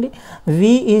సబ్స్టిట్యూట్ చేయండి.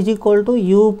 v is equal to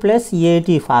u plus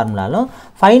ఏటీ ఫార్ములాలో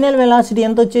ఫైనల్ వెలాసిటీ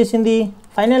ఎంత వచ్చేసింది?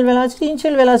 ఫైనల్ వెలాసిటీ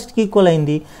ఇనిషియల్ వెలాసిటీకి ఈక్వల్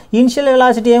అయింది. ఇనిషియల్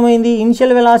వెలాసిటీ ఏమైంది?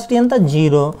 ఇనిషియల్ వెలాసిటీ ఎంత?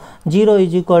 0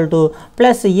 is equal to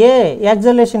plus A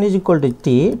acceleration is equal to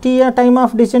t time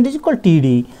of decent is equal td.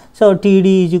 So td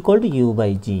is equal to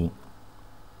u/g.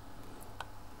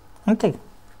 అంతే,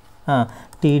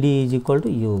 td is equal to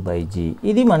u/g.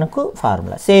 ఇది మనకు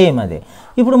formula same అదే.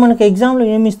 ఇప్పుడు మనకు ఎగ్జామ్లో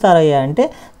ఏమి ఇస్తారయ్యా అంటే,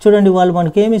 చూడండి వాళ్ళు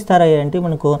మనకి ఏమి ఇస్తారయ్యా అంటే,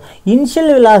 మనకు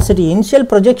ఇనిషియల్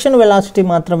ప్రొజెక్షన్ వెలాసిటీ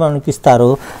మాత్రం మనకి ఇస్తారు,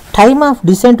 టైమ్ ఆఫ్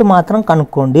డిసెంట్ మాత్రం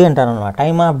కనుక్కోండి అంటారు అనమాట.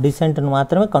 టైమ్ ఆఫ్ డిసెంట్ని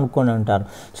మాత్రమే కనుక్కోండి అంటారు.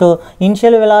 సో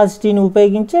ఇనిషియల్ వెలాసిటీని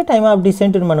ఉపయోగించి టైమ్ ఆఫ్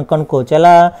డిసెంట్ని మనం కనుక్కోవచ్చు.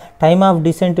 ఎలా? Time of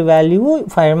decent value,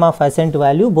 time of assigned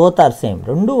value both are same,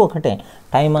 రెండు ఒకటే.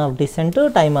 Time of decent,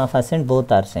 time of assigned both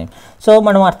are same. So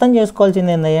మనం అర్థం చేసుకోవాల్సింది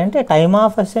ఏంటంటే, time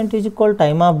of assigned is equal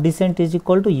time of decent is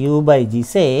equal to u/g.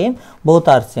 Same, both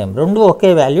are same, రెండు ఒకే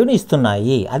వాల్యూని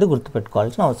ఇస్తున్నాయి, అది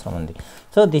గుర్తుపెట్టుకోవాల్సిన అవసరం ఉంది.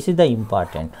 So this is the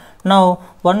important. Now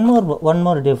one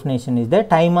more definition is the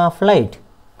time of light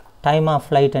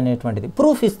అనేటువంటిది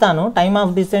ప్రూఫ్ ఇస్తాను. Time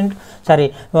of decent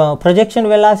projection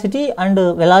velocity and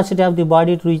velocity of the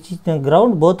body to reach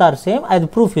ground both are same, అది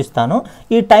proof ఇస్తాను.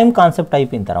 ఈ time concept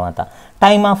అయిపోయిన తర్వాత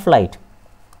time of light,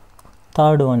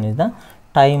 third one is the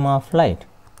time of light.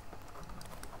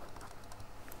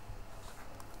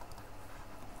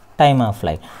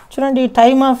 చూడండి,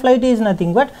 time of light is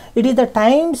nothing but it is the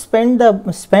time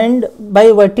spend by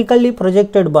vertically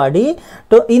projected body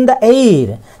to in the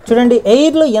air. చూడండి,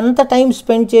 ఎయిర్లో ఎంత time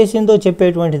spend చేసిందో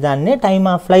చెప్పేటువంటి దాన్ని time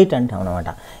of light అంటాం అనమాట.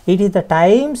 It is the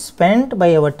time spend by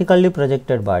a vertically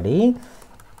projected body.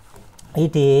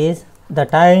 It is the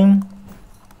time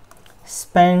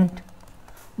spent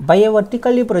by a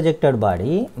vertically projected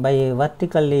body,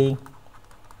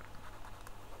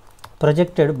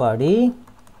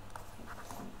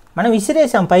 మనం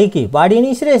విసిరేసాం పైకి, బాడీని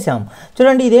విసిరేసాం.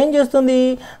 చూడండి ఇదేం చేస్తుంది,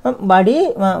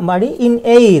 బాడీ ఇన్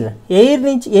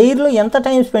ఎయిర్లో ఎంత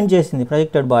టైం స్పెండ్ చేసింది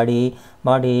ప్రొజెక్టెడ్ బాడీ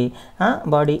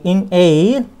ఇన్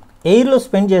ఎయిర్లో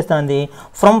స్పెండ్ చేస్తుంది.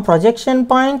 From projection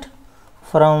point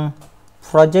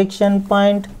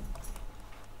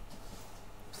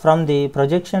from the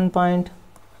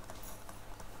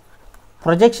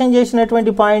projection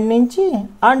చేసినటువంటి పాయింట్ నుంచి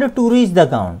and to reach the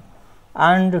ground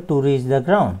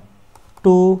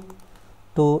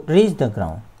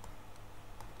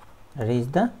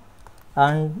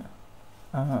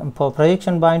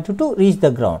projection point to reach the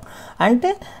ground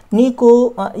అంటే నీకు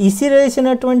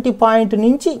ఇసిరేసినటువంటి పాయింట్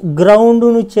నుంచి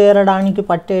గ్రౌండ్ను చేరడానికి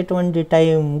పట్టేటువంటి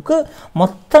టైంకు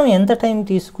మొత్తం ఎంత టైం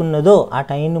తీసుకున్నదో ఆ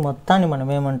టైంని మొత్తాన్ని మనం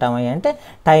ఏమంటామయ్య అంటే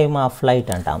టైమ్ ఆఫ్ ఫ్లైట్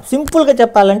అంటాం. సింపుల్గా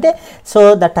చెప్పాలంటే, so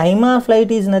the time of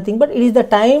flight is nothing but it is the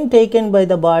time taken by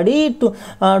the body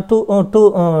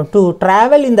to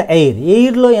travel in the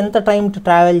ఎయిర్లో ఎంత టైం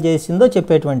ట్రావెల్ చేసిందో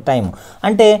చెప్పేటువంటి టైం.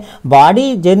 అంటే బాడీ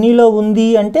జర్నీలో ఉంది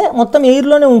అంటే మొత్తం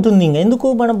ఎయిర్లోనే ఉంటుంది. ఇంకా ఎందుకు,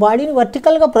 మన బాడీని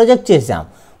వర్టికల్గా ప్రొజెక్ట్ చేసాం.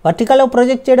 వర్టికల్గా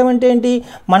ప్రొజెక్ట్ చేయడం అంటే ఏంటి,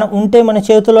 మనం ఉంటే మన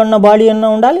చేతిలో ఉన్న బాడీ అన్నా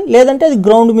ఉండాలి, లేదంటే అది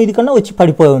గ్రౌండ్ మీద కన్నా వచ్చి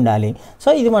పడిపోయి ఉండాలి. సో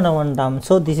ఇది మనం అంటాం.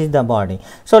 So this is the body.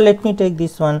 So let me take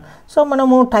this one. So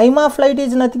మనము time of flight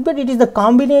is nothing but it is the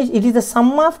combination, it is the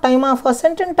sum of time of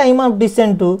assigned and time of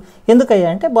decent.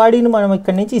 ఎందుకయ్యా అంటే బాడీని మనం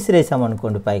ఇక్కడి నుంచి ఇసిరేసాం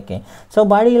అనుకోండి పైకి. So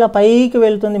body ఇలా పైకి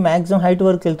వెళ్తుంది, మ్యాక్సిమం హైట్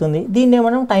వరకు వెళ్తుంది, దీన్నే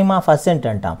మనం టైమ్ ఆఫ్ అసెంట్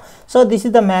అంటాం. So this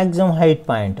is the maximum height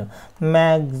point,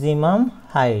 maximum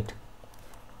height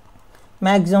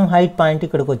maximum height point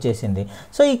ఇక్కడికి వచ్చేసింది.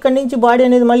 సో ఇక్కడ నుంచి బాడీ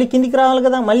అనేది మళ్ళీ కిందికి రావాలి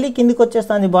కదా, మళ్ళీ కిందికి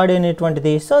వచ్చేస్తుంది బాడీ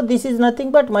అనేటువంటిది. So this is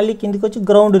nothing but మళ్ళీ కిందికి వచ్చి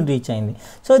గ్రౌండ్ని రీచ్ అయింది.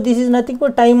 So this is nothing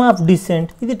but time of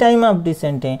decent. ఇది time of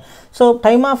డిసెంటే. So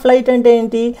time of flight అంటే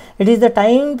ఏంటి? It is the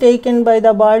time taken by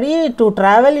the body to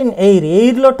travel in air.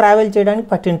 ఎయిర్లో travel చేయడానికి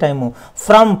పట్టిన time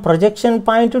from projection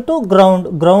point to ground.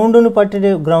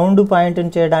 Ground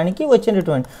పాయింట్ని చేయడానికి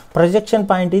వచ్చినటువంటి projection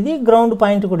point ఇది, ground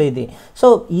point కూడా ఇది. సో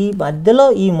ఈ మధ్యలో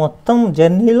ఈ మొత్తం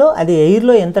జర్నీలో అది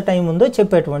ఎయిర్లో ఎంత టైం ఉందో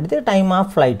చెప్పేటువంటిది time of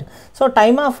flight. So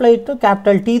time of flight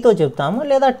capital టీతో చెప్తాము,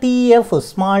 లేదా టీఎఫ్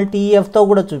స్మాల్ టీఎఫ్తో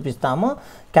కూడా చూపిస్తాము.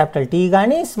 క్యాపిటల్ టీ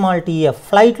కానీ స్మాల్ టీఎఫ్,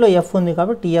 ఫ్లైట్లో ఎఫ్ ఉంది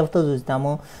కాబట్టి టీఎఫ్తో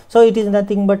చూస్తాము. So it is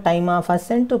nothing but time of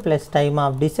assigned plus time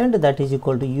of decent, that is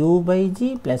equal to u/g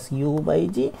plus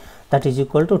u/g, that is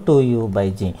equal to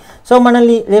 2u/g. So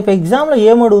మనల్ని రేపు ఎగ్జామ్లో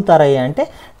ఏం అడుగుతారయ్యా అంటే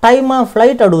టైమ్ ఆఫ్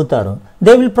ఫ్లైట్ అడుగుతారు.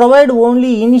 They will provide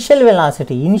only initial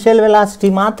velocity. Initial velocity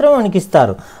మాత్రమే మనకి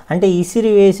ఇస్తారు. అంటే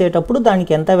ఇసిరి వేసేటప్పుడు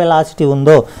దానికి ఎంత వెలాసిటీ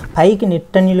ఉందో, పైకి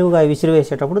నిట్ట నిలువుగా విసిరి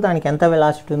వేసేటప్పుడు దానికి ఎంత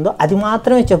వెలాసిటీ ఉందో అది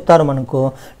మాత్రమే చెప్తారు మనకు.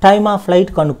 టైమ్ ఆఫ్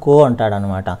ఫ్లైట్ కనుక్కో అంటాడు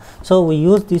అనమాట. So we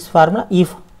use this formula.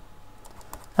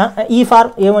 ఈ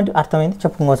ఫార్మ్ ఏమంటే అర్థమైంది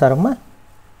చెప్పుకోసారమ్మా.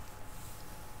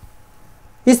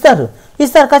 ఇస్తారు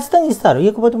ఖచ్చితంగా ఇస్తారు,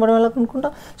 ఇకపోతే మనం ఎలా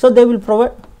అనుకుంటాం. సో దే విల్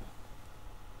ప్రొవైడ్,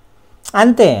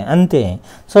 అంతే.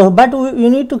 So but you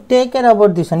need to take care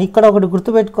about this అని ఇక్కడ ఒకటి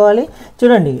గుర్తుపెట్టుకోవాలి.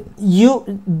 చూడండి,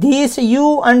 you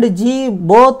and G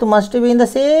both must be in the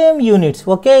same units.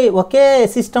 ఒకే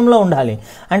సిస్టంలో ఉండాలి.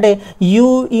 అంటే యూ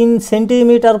ఇన్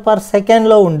సెంటీమీటర్ పర్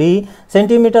సెకండ్లో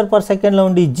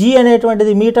ఉండి జీ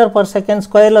అనేటువంటిది metre per second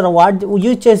స్క్వేర్లో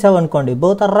use చేసావనుకోండి,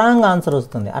 both are wrong answer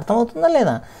వస్తుంది. అర్థమవుతుందా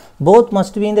లేదా? Both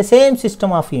must be in the same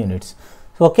system of units.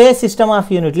 Okay system of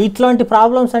యూనిట్లు. ఇట్లాంటి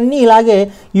ప్రాబ్లమ్స్ అన్నీ ఇలాగే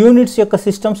యూనిట్స్ యొక్క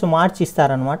సిస్టమ్స్ మార్చి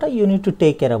ఇస్తారనమాట. You need to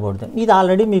take care about them. ఇది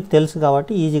ఆల్రెడీ మీకు తెలుసు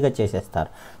కాబట్టి ఈజీగా చేసేస్తారు.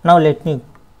 Now let me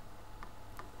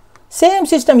same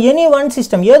system, any one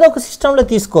system, ఏదో ఒక సిస్టంలో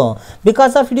తీసుకో.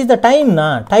 Because of it is the time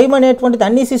time అనేటువంటిది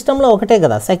అన్ని సిస్టంలో ఒకటే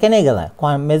కదా, సెకండే కదా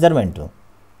measurement.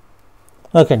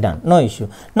 Okay, done, no issue.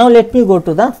 Now let me go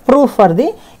to the proof for the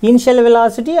initial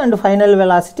velocity and final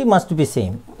velocity must be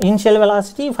same. Initial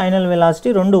velocity, final velocity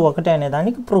rendu okate ane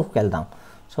daniki proof ki veldam.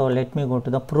 So let me go to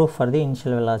the proof for the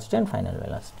initial velocity and final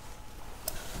velocity.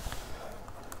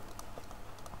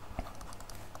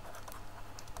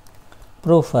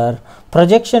 Proof for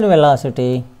projection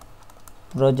velocity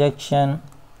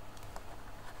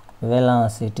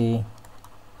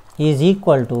is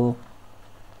equal to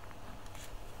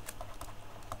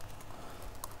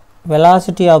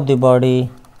velocity of the body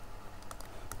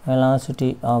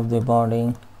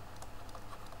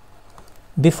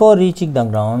before reaching the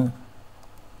ground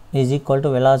is equal to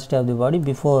velocity of the body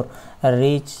before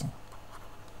reach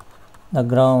the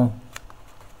ground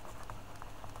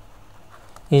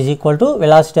is equal to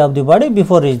velocity of the body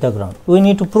before reach the ground. We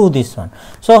need to prove this one.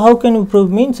 So how can we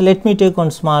prove? Means let me take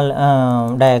one small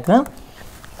diagram.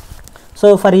 So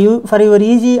for your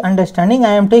easy understanding,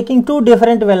 I am taking two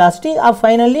different velocity.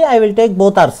 Finally I will take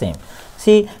both are same.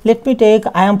 See, let me take,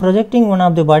 I am projecting one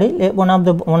of the body, one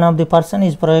of the person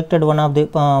is projected one of the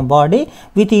body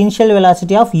with initial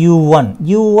velocity of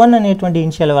u1 అనేటువంటి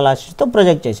initial velocity తో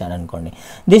project చేశాను అనుకోండి.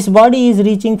 This body is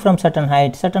reaching from certain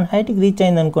height కి reach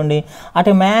అయింది అనుకోండి. At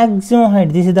a maximum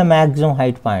height, this is the maximum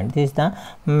height point, this is the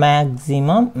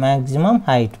maximum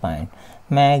height point.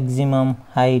 Maximum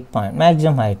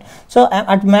height. So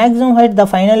at maximum height the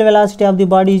final velocity of the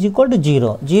body is equal to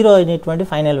 0 అనేటువంటి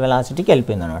final velocity కి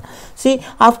వెళ్ళిపోయింది అన్నమాట. See,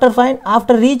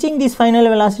 after reaching this final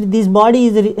velocity, this body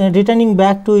is returning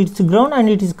back to its ground and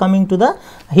it is coming to the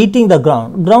hitting the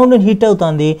ground hit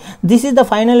అవుతుంది. This is the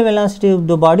final velocity of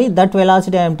the body. That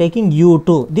velocity I am taking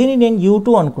u2. దీన్ని నేను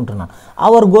u2 అనుకుంటున్నాను.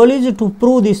 Our goal is to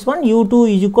prove this one, u2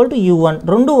 is equal to u1.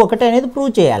 రెండు ఒకటే అనేది prove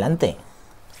చేయాలి,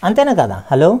 అంతేనా కదా?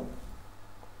 Hello,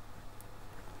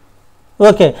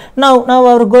 okay. Now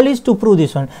our goal is to prove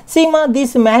this one. See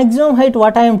this maximum height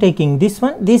what I am taking, this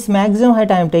maximum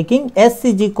height I am taking, s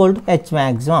is equal to h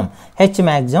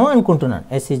maximum అనుకుంటున్నాను.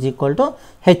 s is equal to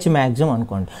h maximum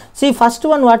అనుకోండి. See, first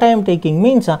one what I am taking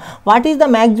means what is the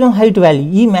maximum height value.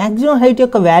 ఈ maximum height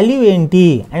యొక్క value ఏంటి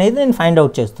అనేది నేను find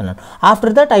out చేస్తున్నాను.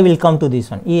 After that I will come to this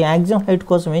one. ఈ maximum height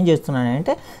కోసం ఏం చేస్తున్నాను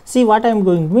అంటే, see what I am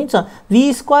going means v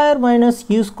square minus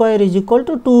u square is equal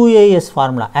to 2as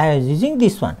formula. I am using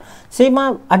this one. See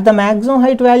at the maximum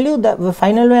height value the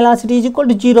final velocity is equal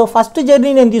to 0. First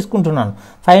journey నేను తీసుకుంటున్నాను.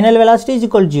 Final velocity is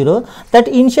equal to 0. That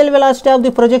initial velocity of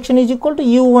the projection is equal to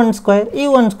u1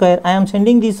 square. I am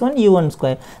sending this one u1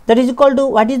 square. That is equal to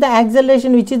what is the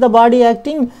acceleration which is the body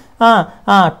acting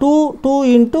 2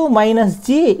 into minus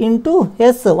g into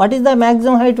s. What is the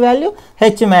maximum height value?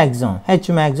 H maximum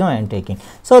I am taking.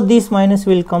 So this minus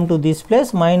will come to this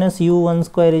place, minus u1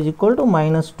 square is equal to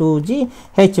minus 2g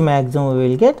H maximum we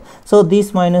will get. So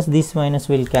this minus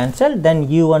will cancel, then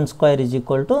u1 square is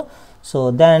equal to, so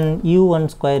then u1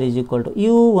 square is equal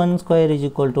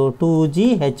to 2g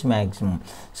H maximum.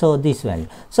 So this value.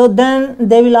 So then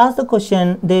they will ask the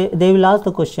question, they will ask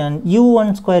the question, u1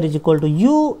 square is equal to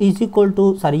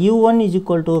u1 is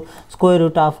equal to square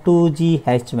root of 2g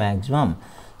H maximum.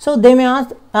 So they may ask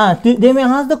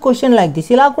the question like this.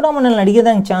 ఇలా కూడా మనల్ని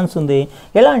అడిగేదానికి chance ఉంది.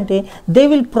 ఎలా అంటే they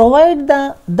will provide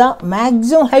the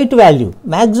maximum height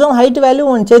value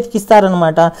మన చేతికి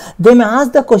ఇస్తారనమాట. They may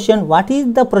ask the question what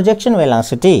is the projection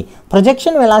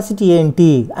velocity ఏంటి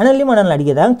అనేది మనల్ని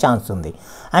అడిగేదానికి ఛాన్స్ ఉంది.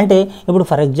 అంటే ఇప్పుడు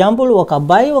ఫర్ ఎగ్జాంపుల్ ఒక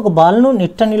అబ్బాయి ఒక బాల్ను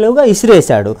నిలువుగా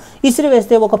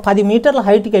ఇసిరివేస్తే ఒక 10 మీటర్ల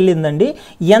హైట్కి వెళ్ళిందండి,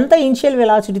 ఎంత ఇనిషియల్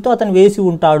వెలాసిటీతో అతను వేసి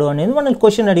ఉంటాడు అనేది మనల్ని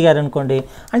క్వశ్చన్ అడిగారు అనుకోండి.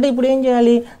 అంటే ఇప్పుడు ఏం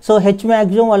చేయాలి? సో హెచ్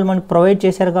మ్యాక్సిమం వాళ్ళు మనకు ప్రొవైడ్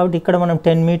చేశారు కాబట్టి ఇక్కడ మనం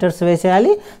 10 మీటర్స్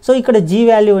వేసేయాలి. సో ఇక్కడ జీ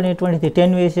వాల్యూ అనేటువంటిది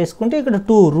 10 వేసేసుకుంటే ఇక్కడ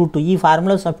 2√2 ఈ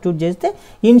ఫార్ములా సబ్స్టిట్యూట్ చేస్తే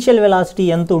ఇనిషియల్ వెలాసిటీ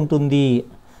ఎంత ఉంటుంది,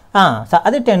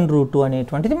 అదే 10√2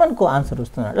 అనేటువంటిది మనకు ఆన్సర్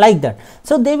వస్తున్నాడు. Like that.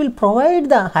 So they will provide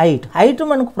the height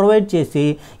మనకు ప్రొవైడ్ చేసి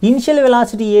ఇనిషియల్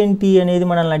వెలాసిటీ ఏంటి అనేది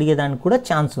మనల్ని అడిగేదానికి కూడా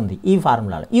ఛాన్స్ ఉంది ఈ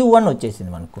ఫార్ములాలో. u1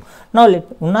 వచ్చేసింది మనకు. నౌ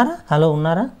ఉన్నారా? హలో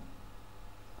ఉన్నారా?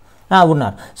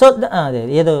 ఉన్నారు. సో అదే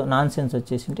ఏదో నాన్ సెన్స్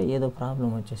వచ్చేసింటే, ఏదో ప్రాబ్లం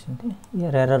వచ్చేసింటే,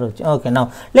 ఎర్రర్ వచ్చి, okay. Now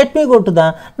let me go to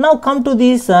now come to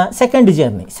this second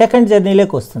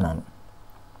జర్నీలోకి వస్తున్నాను.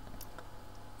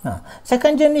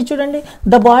 సెకండ్ జర్నీ చూడండి,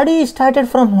 the body started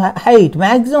from height,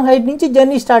 maximum height నుంచి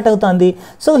జర్నీ స్టార్ట్ అవుతుంది.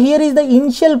 So here is the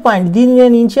initial point, దీన్ని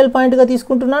నేను initial పాయింట్గా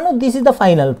తీసుకుంటున్నాను. This is the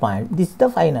final point,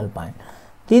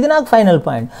 ఇది నాకు ఫైనల్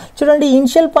పాయింట్. చూడండి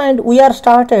ఇనిషియల్ పాయింట్ వీఆర్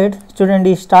స్టార్టెడ్,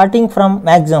 చూడండి starting from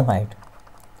maximum height,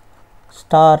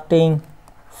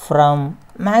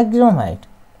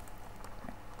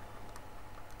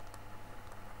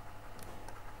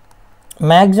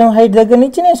 maximum height దగ్గర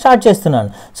నుంచి నేను స్టార్ట్ చేస్తున్నాను.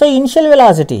 So initial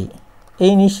velocity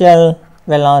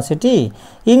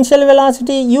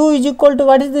u is equal to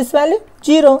what is this value?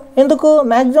 0. ఎందుకు?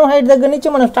 మ్యాక్సిమం హైట్ దగ్గర నుంచి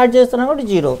మనం స్టార్ట్ చేస్తున్నాం కాబట్టి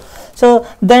 0. సో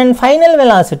దెన్ ఫైనల్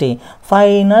వెలాసిటీ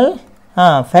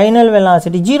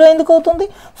 0 ఎందుకు అవుతుంది?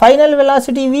 Final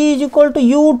velocity v is equal to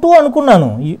u2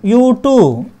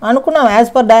 అనుకున్నాం యాజ్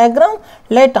పర్ డయాగ్రామ్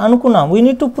లెట్ అనుకున్నాం. We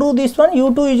need to prove this one.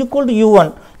 u2 is equal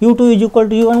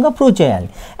to u1 గా ప్రూవ్ చేయాలి.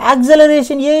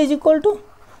 Acceleration a is equal to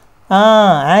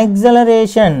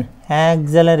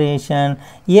acceleration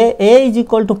A is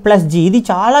equal to plus G. ఇది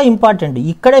చాలా important,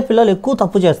 ఇక్కడే పిల్లలు ఎక్కువ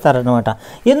తప్పు చేస్తారనమాట.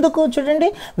 ఎందుకు? చూడండి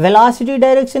velocity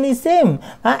direction is same,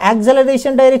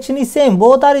 acceleration direction is same,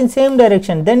 both are in same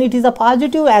direction, then it is a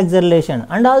positive acceleration.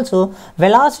 And also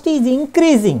velocity is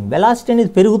increasing, velocity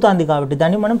అనేది పెరుగుతుంది కాబట్టి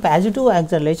దాన్ని మనం పాజిటివ్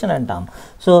యాక్సలరేషన్ అంటాం.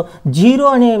 సో 0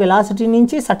 అనే వెలాసిటీ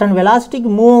నుంచి సటన్ వెలాసిటీకి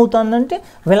మూవ్ అవుతుందంటే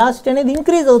velocity అనేది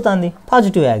ఇంక్రీజ్ అవుతుంది,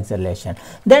 పాజిటివ్ యాక్సలరేషన్.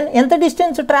 దెన్ ఎంత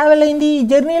డిస్టెన్స్ ట్రావెల్ అయింది ఈ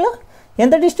జర్నీలో?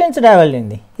 ఎంత డిస్టెన్స్ ట్రావెల్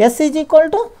అయింది? s is equal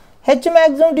to H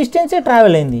maximum డిస్టెన్సే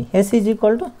travel అయింది, s is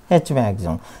equal to H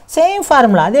maximum. Same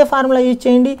formula, అదే ఫార్ములా యూజ్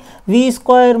చేయండి. v²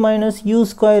 -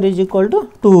 u² is equal to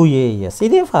 2as,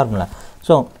 ఇదే formula.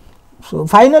 So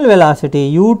final velocity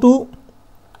u2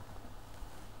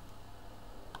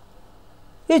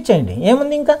 ఇచ్చేయండి.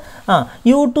 ఏముంది ఇంకా?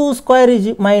 u2²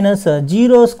 -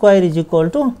 0² is equal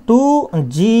to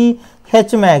 2g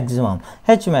H maximum.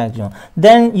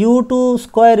 Then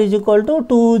u2² is equal to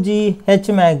 2g H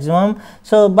maximum.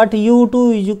 So but u2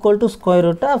 is equal to square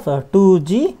root of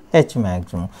 2g H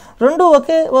maximum. రెండు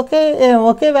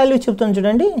ఒకే value చెప్తాను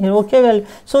చూడండి, ఒకే value.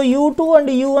 So u2 and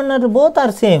u1 are both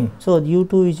are same. So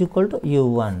u2 is equal to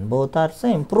u1, both are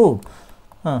same, proved.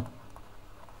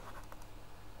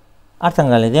 అర్థం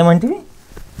కాలేదు ఏమంటివి?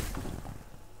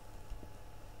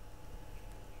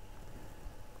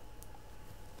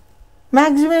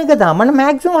 మ్యాక్సిమమే కదా, మనం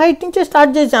maximum height నుంచే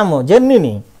start చేసాము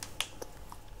జర్నీని.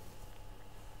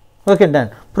 Okay,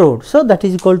 done, proved. So that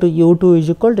is equal to u2 is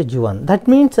equal to g1. That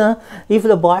means if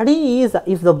the body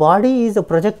is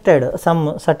projected some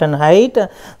certain height,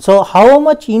 so how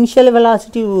much initial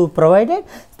velocity we provided,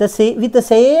 with the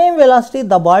same velocity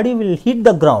the body will hit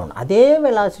the ground. అదే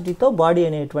వెలాసిటీతో body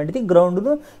అనేటువంటిది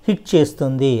గ్రౌండ్ను hit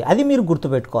చేస్తుంది, అది మీరు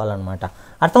గుర్తుపెట్టుకోవాలన్నమాట.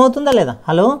 అర్థమవుతుందా లేదా?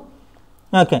 Hello,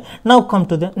 okay. Now come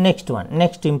to the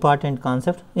next important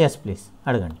concept. Yes please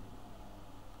అడగండి.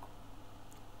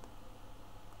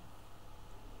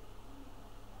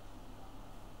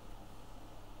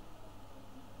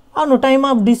 అవును, time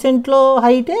of డిసెంట్లో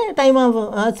హైటే, time of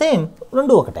same,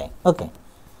 రెండు ఒకటే. Okay,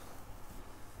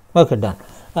 done.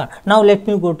 Now let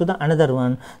me go to the another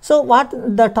one. So what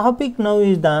the topic now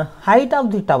is the height of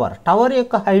the tower. Tower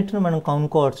యొక్క height ను మనం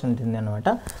కనుక్కోవాల్సి ఉంటుంది అన్నమాట.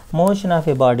 Motion of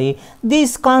a body.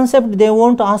 This concept they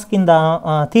won't ask in the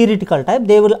theoretical type.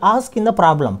 They will ask in the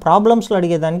problem. Problems లో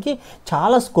అడిగేదానికి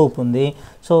చాలా scope ఉంది.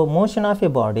 So motion of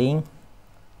a body.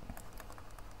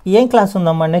 ఏం క్లాస్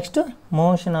ఉందమ్మా next?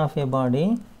 Motion of A body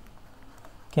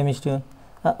chemistry.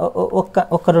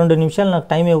 ఒక్క 2 నిమిషాలు నాకు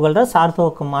time ఇవ్వగలరా? సార్తో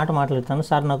ఒక మాట మాట్లాడతాను.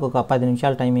 సార్ నాకు ఒక 10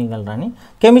 నిమిషాలు టైం ఇవ్వగలరా అని.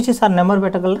 కెమిస్ట్రీ సార్ నెంబర్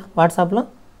పెట్టగలరా వాట్సాప్లో?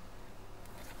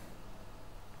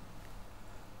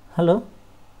 Hello.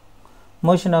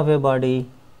 Motion of A body,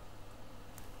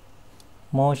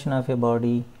 motion of A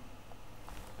body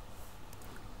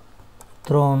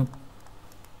throne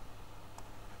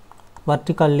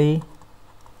vertically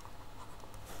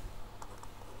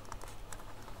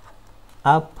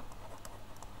up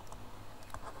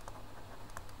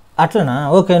atlana.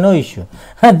 Okay, no issue.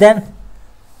 Then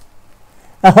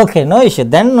okay, no issue.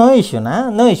 Then no issue na,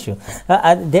 no issue.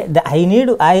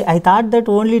 I thought that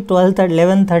only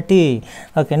 11:30.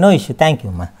 Okay, no issue. Thank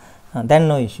you ma. Then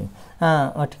no issue.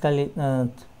 Vertically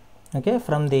okay,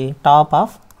 from the top of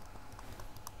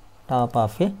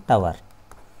a tower.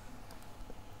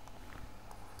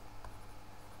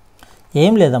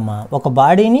 ఏం లేదమ్మా, ఒక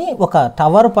బాడీని ఒక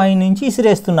tower పై నుంచి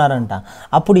ఇసిరేస్తున్నారంట.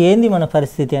 అప్పుడు ఏంది మన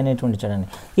పరిస్థితి అనేటువంటి చూడండి.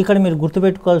 ఇక్కడ మీరు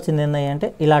గుర్తుపెట్టుకోవాల్సింది ఏంటంటే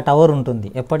ఇలా టవర్ ఉంటుంది,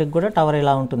 ఎప్పటికి కూడా టవర్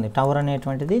ఇలా ఉంటుంది. టవర్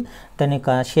అనేటువంటిది దాని యొక్క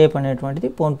షేప్ అనేటువంటిది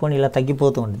పోన్ ఇలా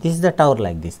తగ్గిపోతూ ఉంటుంది. This is the tower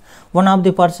like this. One of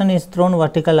the person is throne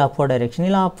vertical upward direction.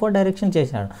 ఇలా అప్వర్డ్ డైరెక్షన్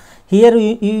చేశాడు. Here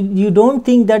you don't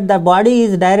think that the body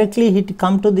is directly hit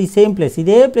come to the same place.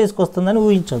 ఇదే ప్లేస్కి వస్తుందని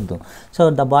ఊహించొద్దు. So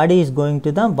the body is going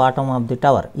to the bottom of the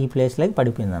tower. ఈ place like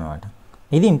పడిపోయింది అనమాట.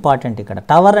 ఇది important. ఇక్కడ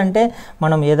tower అంటే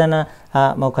మనం ఏదైనా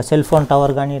ఒక సెల్ ఫోన్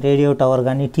టవర్ కానీ, రేడియో టవర్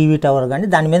కానీ, టీవీ టవర్ కానీ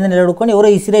దాని మీద నిలబడుకొని ఎవరో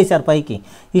ఇసిరేసారు పైకి.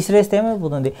 ఇసిరేస్తే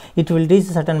ఏమైపోతుంది? It will reach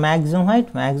certain maximum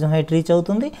height reach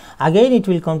అవుతుంది. Again it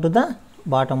will come to the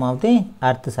bottom of the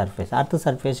earth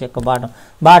surface యొక్క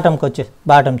బాటంకి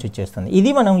వచ్చేస్తుంది. ఇది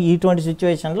మనం ఇటువంటి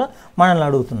సిచ్యువేషన్లో మనల్ని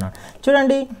అడుగుతున్నాం.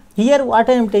 చూడండి, here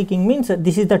what I'm taking means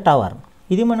this is the tower.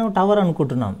 ఇది మనం టవర్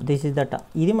అనుకుంటున్నాం. దిస్ ఇస్ ద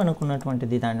ఇది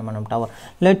మనకున్నటువంటిది, దాన్ని మనం tower.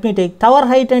 Let me take tower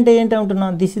height అంటే ఏంటి అంటున్నాం?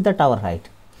 This is the tower height.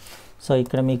 So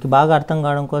ఇక్కడ మీకు బాగా అర్థం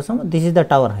కావడం కోసం this is the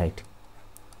tower height.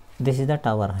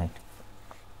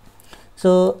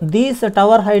 So this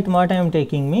tower height what I'm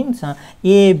taking means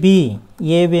AB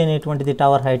అనేటువంటిది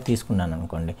టవర్ హైట్ తీసుకున్నాను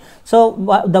అనుకోండి. So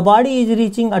the body is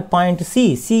reaching at point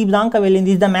C దాకా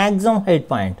వెళ్ళింది. Is the maximum height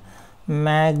point.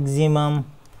 Maximum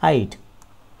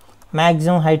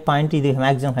height point ఇది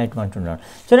maximum height point ఉన్నాడు.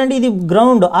 చూడండి, ఇది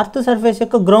ground, earth surface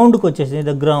యొక్క గ్రౌండ్కి వచ్చేసింది.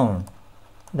 The ground.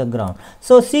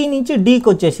 సో సి నుంచి డీకి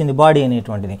వచ్చేసింది బాడీ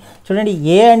అనేటువంటిది. చూడండి,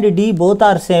 ఏ and D both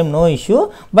are same, no issue.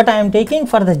 But I'm taking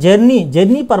for the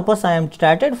journey purpose I'm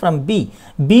started from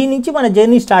B నుంచి మన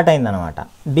జర్నీ స్టార్ట్ అయిందనమాట.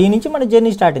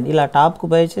 ఇలా టాప్కు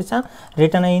పోయేసేసా,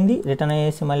 రిటర్న్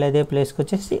అయ్యేసి మళ్ళీ అదే ప్లేస్కి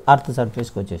వచ్చేసి అర్త్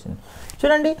సర్ఫేస్కి వచ్చేసింది.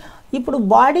 చూడండి, ఇప్పుడు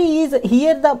body is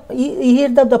here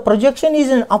the projection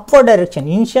is in upward direction.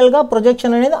 ఇనిషియల్గా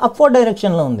ప్రొజెక్షన్ అనేది అప్వర్డ్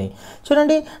డైరెక్షన్లో ఉంది.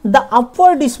 చూడండి, ద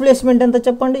అప్వర్డ్ డిస్ప్లేస్మెంట్ ఎంత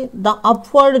చెప్పండి? The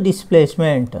upward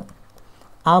displacement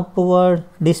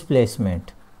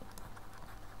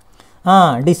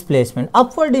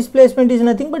upward displacement is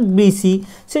nothing but BC.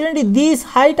 చూడండి, this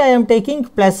height I am taking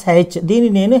plus h. దీన్ని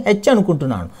నేను h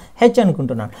అనుకుంటున్నాను.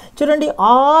 చూడండి,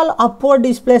 all upward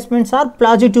displacements are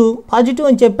positive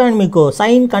అని చెప్పాను మీకు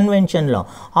sign కన్వెన్షన్లో.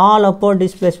 all upward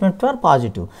displacements are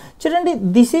positive. చూడండి,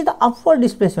 this is the upward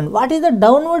displacement. what is the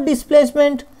downward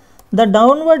displacement? the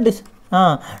downward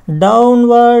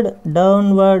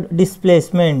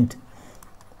displacement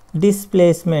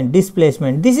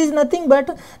this is nothing but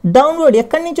downward.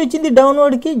 ఎక్కడి నుంచి వచ్చింది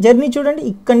డౌన్వర్డ్కి జర్నీ? చూడండి,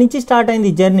 ఇక్కడి నుంచి స్టార్ట్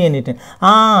అయింది జర్నీ అనేది.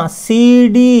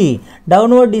 CD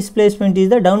downward displacement is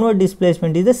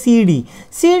the CD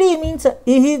means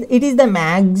it is the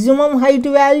maximum height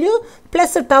value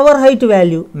plus tower height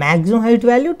value. Maximum height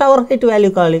value, tower height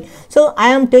value కావాలి. So I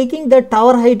am taking the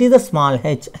tower height is the small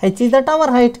h is the tower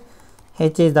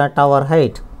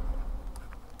height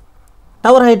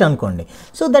అనుకోండి.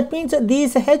 So that means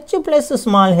this h plus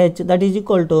small h that is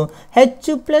equal to h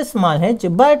plus small h,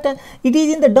 but it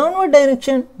is in the downward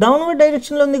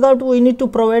డైరెక్షన్లో ఉంది కాబట్టి we need to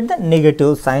provide the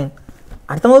negative sign.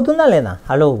 అర్థమవుతుందా లేదా?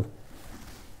 Hello.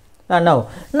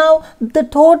 Now the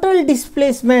total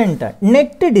displacement,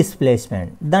 net displacement.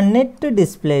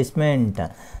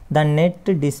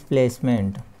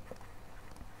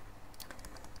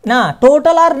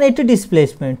 Total or net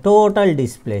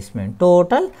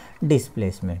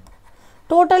displacement?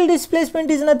 Total displacement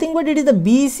is nothing but it is the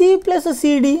BC plus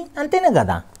CD. అంతేనా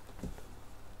కదా?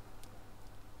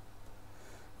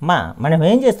 మనం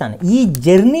ఏం చేస్తాను, ఈ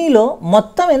జర్నీలో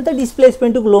మొత్తం ఎంత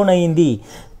డిస్ప్లేస్మెంట్కి లోన్ అయ్యింది,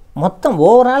 మొత్తం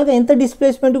ఓవరాల్గా ఎంత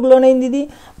డిస్ప్లేస్మెంట్కి లోన్ అయింది. ఇది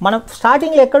మనం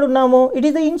స్టార్టింగ్లో ఎక్కడున్నాము, it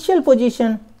is the initial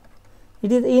position,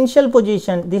 it is the initial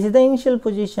position, this is the initial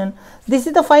position, this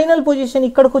is the final position.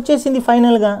 ఇక్కడికి వచ్చేసింది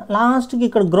ఫైనల్గా, లాస్ట్కి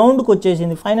ఇక్కడ గ్రౌండ్కి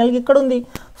వచ్చేసింది, ఫైనల్గా ఇక్కడ ఉంది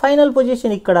ఫైనల్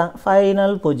పొజిషన్, ఇక్కడ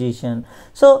ఫైనల్ పొజిషన్.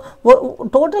 సో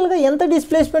టోటల్గా ఎంత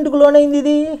డిస్ప్లేస్మెంట్కి లోన్ అయింది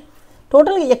ఇది,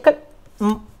 టోటల్గా ఎక్కడ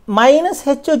మైనస్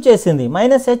హెచ్ వచ్చేసింది.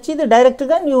 మైనస్ హెచ్ ఇది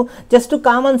డైరెక్ట్గా నువ్వు జస్ట్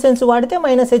కామన్ సెన్స్ వాడితే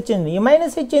మైనస్ హెచ్ ఉంది. ఈ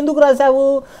మైనస్ హెచ్ ఎందుకు రాసావు,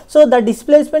 so the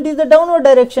displacement is the downward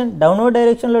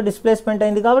డైరెక్షన్లో డిస్ప్లేస్మెంట్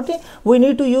అయింది కాబట్టి we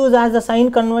need to use as the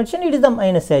sign conversion, it is the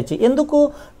minus H. ఎందుకు,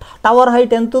 టవర్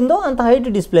హైట్ ఎంత ఉందో అంత హైట్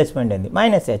డిస్ప్లేస్మెంట్ అయింది,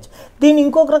 మైనస్ హెచ్. దీన్ని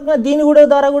ఇంకొక రకంగా దీని కూడా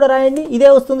ద్వారా కూడా రాయండి,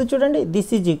 ఇదే వస్తుంది చూడండి.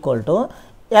 దిస్ ఈజ్ ఈక్వల్ టు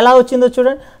ఎలా వచ్చిందో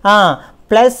చూడండి,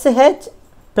 plus H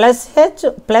plus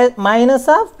minus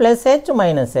of plus H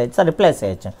minus H, sorry plus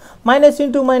H, minus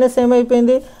into minus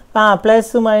ఏమైపోయింది, ప్లస్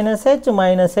మైనస్ హెచ్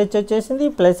వచ్చేసింది,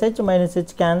 plus H minus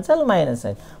H cancel, minus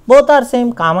H, both are same.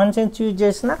 Common sense use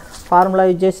చేసిన, formula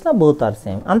use చేసిన, both are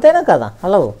same, అంతేనా కదా.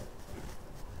 Hello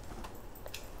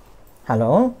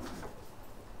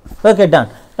okay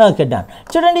done.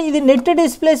 చూడండి, ఇది net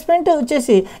displacement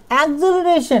వచ్చేసి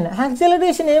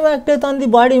acceleration ఏం యాక్ట్ అవుతుంది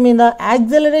బాడీ మీద,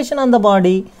 యాక్సలరేషన్ ఆన్ ద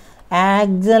బాడీ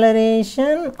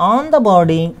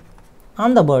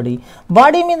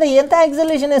మీద ఎంత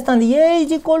యాక్సలరేషన్ వేస్తుంది, ఏ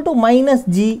is equal to minus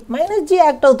G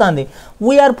act అవుతుంది.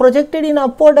 We are projected in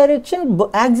upward direction,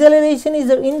 acceleration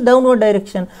is in downward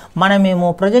direction. మనమేమో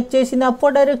ప్రొజెక్ట్ చేసింది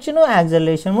upward direction,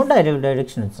 acceleration direct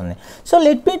direction వస్తుంది. So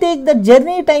let me take the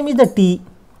journey time is the tea,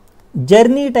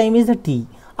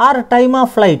 are time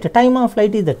of flight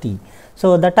is the tea. So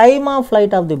the time of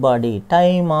flight of the body,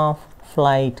 time of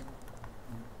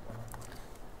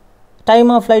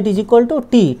flight is equal to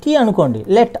tea అనుకోండి,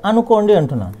 అనుకోండి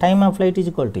అంటున్నాను. Time of flight is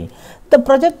equal tea. The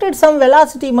projected some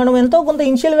velocity, మనం ఎంతో కొంత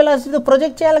initial వెలాసిటీతో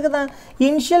project చేయాలి కదా.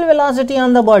 Initial velocity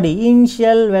on the body,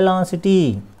 initial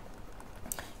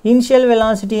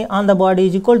velocity on the body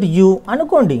is equal to you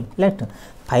అనుకోండి.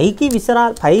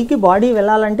 పైకి బాడీ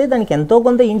వెళ్ళాలంటే దానికి ఎంతో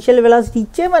కొంత ఇనిషియల్ వెలాసిటీ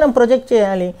ఇచ్చే మనం ప్రొజెక్ట్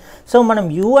చేయాలి. సో మనం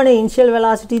యూ అనే ఇనిషియల్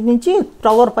వెలాసిటీ నుంచి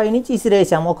టవర్ పై నుంచి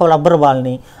ఇసిరేసాము ఒక రబ్బర్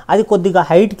బాల్ని, అది కొద్దిగా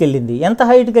హైట్కి వెళ్ళింది. ఎంత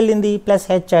హైట్కి వెళ్ళింది, ప్లస్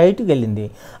హెచ్ హైట్కి వెళ్ళింది.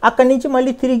 అక్కడి నుంచి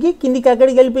మళ్ళీ తిరిగి కిందికి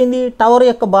ఎక్కడికి వెళ్ళిపోయింది, టవర్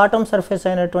యొక్క బాటమ్ సర్ఫేస్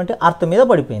అయినటువంటి అర్త్ మీద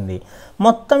పడిపోయింది.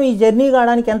 మొత్తం ఈ జర్నీ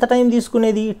కావడానికి ఎంత టైం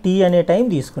తీసుకునేది, టీ అనే టైం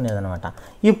తీసుకునేది అనమాట.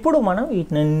 ఇప్పుడు మనం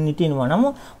వీటిని మనము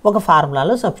ఒక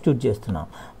ఫార్ములాలో సబ్స్టిట్యూట్ చేస్తున్నాం.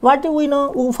 వాటి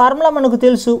ఫార్ములా మనకు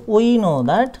తెలుసు, వీ నో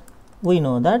దట్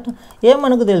ఏం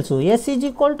మనకు తెలుసు, yes is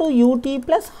equal to UT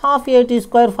plus half ఏటీ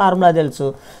స్క్వేర్ ఫార్ములా తెలుసు.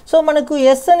 సో మనకు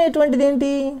ఎస్ అనేటువంటిది ఏంటి,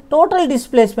 టోటల్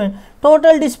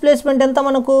డిస్ప్లేస్మెంట్ ఎంత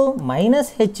మనకు,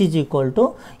 minus H is equal to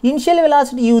initial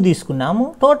velocity U తీసుకున్నాము,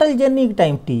 total జర్నీకి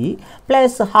time tea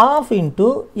plus half into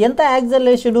ఎంత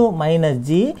acceleration minus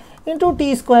G into tea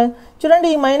square. చూడండి,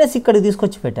 ఈ మైనస్ ఇక్కడికి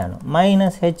తీసుకొచ్చి పెట్టాను,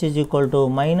 minus H is equal to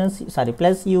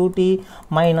plus UT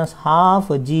minus half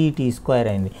GT square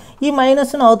అయింది. ఈ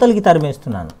మైనస్ను అవతలికి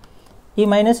తరిమేస్తున్నాను,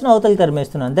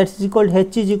 that is equal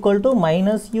H is equal to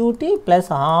minus UT plus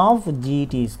half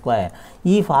GT square.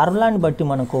 ఈ ఫార్ములాని బట్టి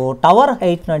మనకు టవర్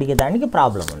హైట్ను అడిగేదానికి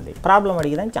ప్రాబ్లం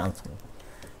అడిగేదానికి ఛాన్స్ ఉంది.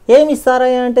 ఏమి ఇస్తారా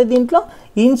అంటే దీంట్లో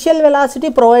ఇనిషియల్ వెలాసిటీ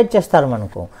ప్రొవైడ్ చేస్తారు,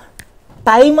 మనకు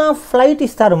టైమ్ ఆఫ్ ఫ్లైట్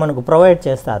ఇస్తారు, మనకు ప్రొవైడ్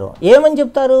చేస్తారు. ఏమని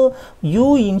చెప్తారు, యూ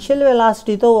ఇనిషియల్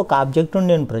వెలాసిటీతో ఒక ఆబ్జెక్ట్ను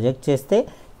నేను ప్రొజెక్ట్ చేస్తే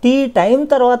టీ టైం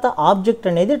తర్వాత ఆబ్జెక్ట్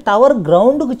అనేది టవర్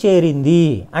గ్రౌండ్కి చేరింది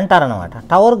అంటారనమాట.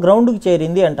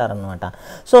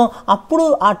 సో అప్పుడు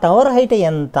ఆ టవర్ హైట్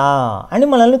ఎంత అని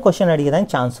మనల్ని క్వశ్చన్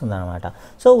అడిగేదానికి ఛాన్స్ ఉందన్నమాట.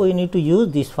 So we need to use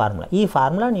this formula. ఈ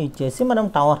ఫార్ములాని యూజ్ చేసి మనం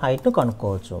టవర్ హైట్ను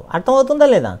కనుక్కోవచ్చు. అర్థమవుతుందా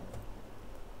లేదా.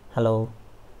 Hello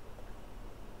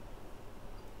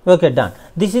okay, done.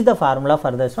 This is the formula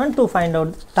for this one to find out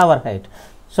tower height.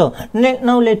 So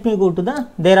now let me go to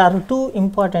there are two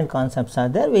important concepts are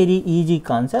there, very easy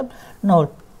concept. Now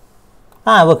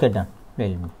okay, done.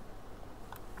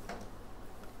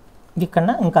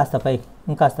 ikkana inkasta paiki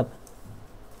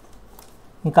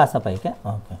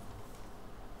okay,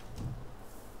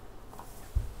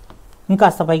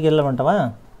 inkasta paiki ellamantava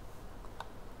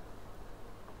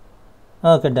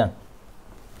okay, done.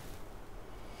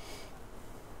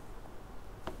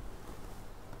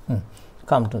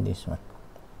 Come to this one.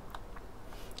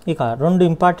 ఇక రెండు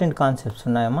important concepts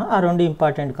ఉన్నాయమ్మా, ఆ రెండు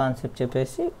important concept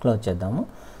చెప్పేసి close చేద్దాము.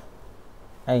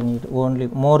 I need only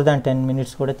more than 10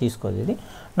 minutes కూడా తీసుకోదు ఇది.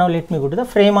 Now let me go to the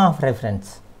frame of reference.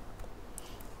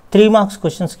 3 marks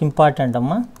క్వశ్చన్స్కి ఇంపార్టెంట్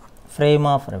అమ్మా, frame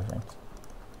of reference.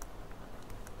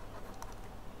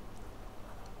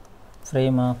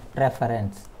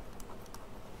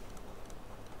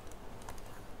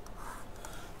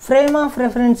 Frame of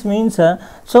reference means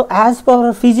so as per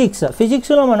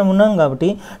ఫిజిక్స్లో మనం ఉన్నాం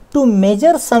కాబట్టి టు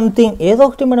మెజర్ సంథింగ్ ఏదో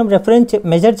ఒకటి మనం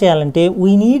మెజర్ చేయాలంటే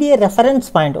we need a reference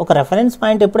point. ఒక రెఫరెన్స్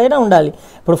పాయింట్ ఎప్పుడైనా ఉండాలి.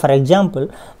 ఇప్పుడు ఫర్ ఎగ్జాంపుల్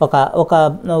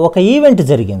ఒక ఈవెంట్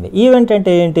జరిగింది. ఈవెంట్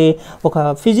అంటే ఏంటి? ఒక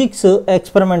ఫిజిక్స్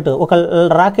ఎక్స్పెరిమెంట్, ఒక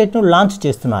రాకెట్ను లాంచ్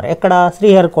చేస్తున్నారు. ఎక్కడ?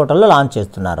 శ్రీహరికోటలో లాంచ్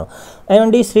చేస్తున్నారు.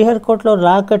 ఏమండి శ్రీహరికోటలో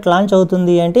రాకెట్ లాంచ్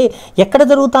అవుతుంది అంటే ఎక్కడ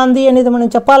జరుగుతుంది అనేది మనం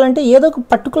చెప్పాలంటే ఏదో ఒక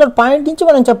పర్టికులర్ పాయింట్ నుంచి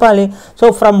మనం చెప్పాలి. So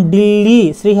from Delhi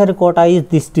Sriharikota is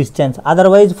this distance,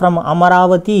 otherwise from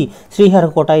Amaravati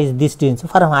Sriharikota is this distance,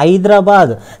 from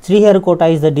Hyderabad Sriharikota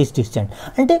is the this distance.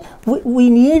 అంటే we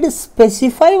need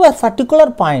specify a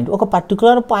particular point. ఒక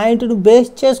పర్టికులర్ పాయింట్ను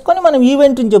బేస్ చేసుకొని మనం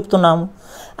ఈవెంట్ని చెప్తున్నాము.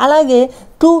 అలాగే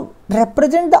to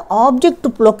represent the object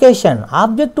location,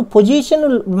 object position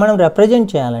మనం రిప్రజెంట్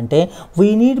చేయాలంటే we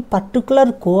need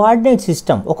particular coordinate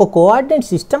system. ఒక కోఆర్డినేట్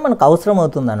సిస్టమ్ మనకు అవసరం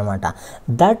అవుతుంది అనమాట.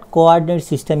 That coordinate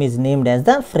system is named as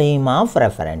the frame of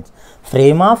reference.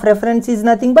 Frame of reference is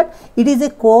nothing but it is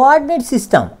a coordinate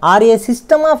system or a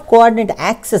system of coordinate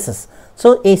accesses. So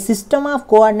a system of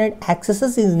coordinate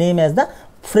accesses is named as the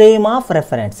frame of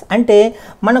reference. అంటే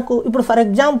మనకు ఇప్పుడు for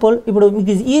example ఇప్పుడు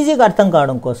మీకు ఈజీగా అర్థం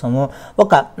కావడం కోసము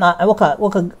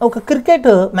ఒక క్రికెట్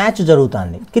మ్యాచ్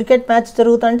జరుగుతుంది. క్రికెట్ మ్యాచ్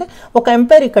జరుగుతుంటే ఒక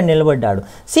ఎంపైర్ ఇక్కడ నిలబడ్డాడు.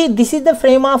 See this is the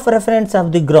frame of reference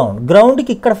of the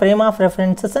గ్రౌండ్కి ఇక్కడ ఫ్రేమ్ ఆఫ్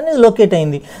రెఫరెన్సెస్ అనేది లొకేట్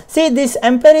అయింది. See this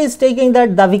umpire is taking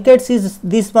that the wickets is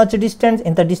this much distance,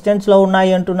 ఇంత డిస్టెన్స్లో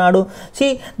ఉన్నాయి అంటున్నాడు. See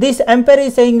this umpire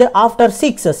is saying that after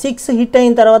six hit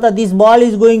అయిన తర్వాత this ball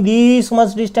is going this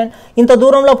much distance, ఇంత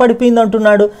దూరంలో పడిపోయింది అంటున్నాడు.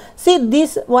 See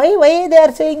this, why they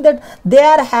are saying that they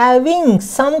are having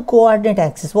some coordinate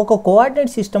axis. ఒక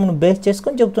కోఆర్డినేట్ సిస్టమ్ను బేస్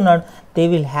చేసుకొని చెప్తున్నాడు. they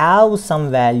will have some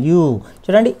value.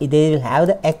 చూడండి, they will have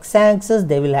the x axis,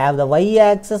 they will have the y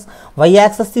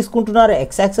axis తీసుకుంటున్నారు,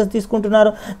 x axis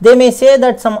తీసుకుంటున్నారు. they may say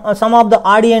that some of the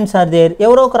audience are there.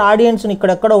 ఎవరో ఒకరు audience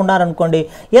ఇక్కడెక్కడ ఉన్నారనుకోండి,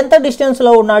 ఎంత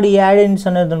డిస్టెన్స్లో ఉన్నాడు ఈ ఆడియన్స్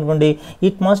అనేది అనుకోండి,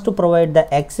 it must provide the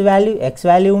x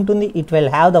value ఉంటుంది, it will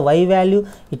have the y value,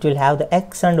 it will have the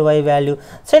x and y value.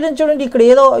 సరే చూడండి, ఇక్కడ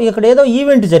ఏదో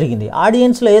ఈవెంట్ జరిగింది,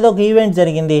 ఆడియన్స్లో ఏదో ఒక ఈవెంట్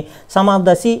జరిగింది. Some of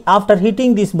the after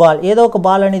hitting this ball, ఏదో ఒక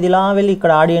బాల్ అనేది ఇలా వెళ్ళి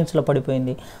ఇక్కడ ఆడియన్స్లో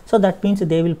పడిపోయింది. So that means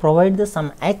they will provide the sum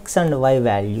X and y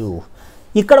value.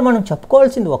 ఇక్కడ మనం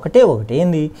చెప్పుకోవాల్సింది ఒకటే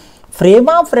ఏంది? Frame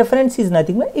of reference is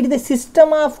nothing but it is the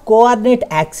system of coordinate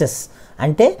access.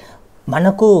 అంటే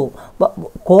మనకు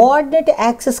కోఆర్డినేట్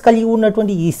యాక్సెస్ కలిగి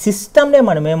ఉన్నటువంటి ఈ సిస్టమ్నే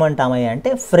మనం ఏమంటామయ్యా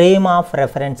అంటే ఫ్రేమ్ ఆఫ్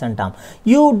రెఫరెన్స్ అంటాం.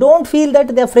 You don't feel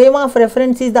that the frame of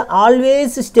reference is the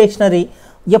always stationery.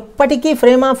 ఎప్పటికీ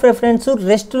ఫ్రేమ్ ఆఫ్ రెఫరెన్స్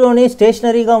రెస్ట్లోనే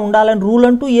స్టేషనరీగా ఉండాలని రూల్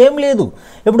అంటూ ఏం లేదు.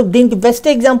 ఇప్పుడు దీనికి బెస్ట్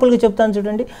ఎగ్జాంపుల్గా చెప్తాను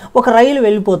చూడండి. ఒక రైలు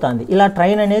వెళ్ళిపోతుంది, ఇలా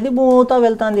ట్రైన్ అనేది మూవ్ అవుతూ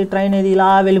వెళ్తుంది, ట్రైన్ అనేది ఇలా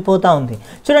వెళ్ళిపోతూ ఉంది.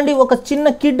 చూడండి, ఒక చిన్న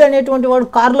కిడ్ అనేటువంటి వాడు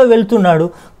కార్లో వెళ్తున్నాడు,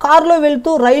 కార్లో వెళ్తూ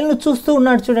రైలును చూస్తూ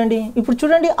ఉన్నాడు. చూడండి, ఇప్పుడు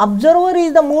చూడండి, observer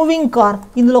is the moving car.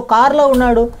 ఇందులో కార్లో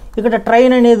ఉన్నాడు, ఇక్కడ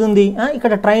ట్రైన్ అనేది ఉంది,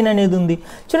 ఇక్కడ ట్రైన్ అనేది ఉంది.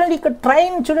 చూడండి, ఇక్కడ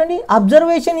ట్రైన్ చూడండి,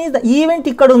 అబ్జర్వేషన్ ఈజ్ ద ఈవెంట్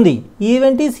ఇక్కడ ఉంది,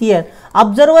 event is here,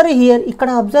 observer here, ఇక్కడ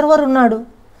అబ్జర్వర్ ఉన్నాడు.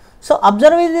 So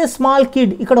observer is a small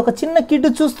kid, ఇక్కడ ఒక చిన్న కిడ్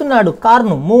చూస్తున్నాడు,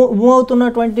 కార్ను మూవ్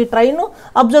అవుతున్నటువంటి ట్రైన్ను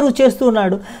అబ్జర్వ్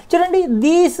చేస్తున్నాడు. చూడండి,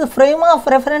 these frame of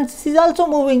reference is also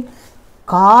moving.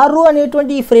 Car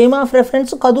అనేటువంటి ఈ ఫ్రేమ్ ఆఫ్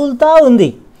రెఫరెన్స్ కదులుతూ ఉంది.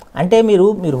 అంటే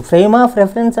మీరు ఫ్రేమ్ ఆఫ్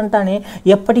రెఫరెన్స్ అంటానే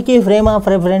ఎప్పటికీ ఫ్రేమ్ ఆఫ్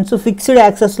రెఫరెన్స్ ఫిక్స్డ్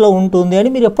యాక్సెస్లో ఉంటుంది అని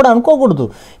మీరు ఎప్పుడు అనుకోకూడదు.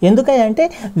 ఎందుకంటే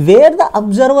wear the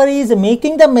observer is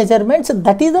making the measurements,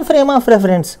 that is the frame of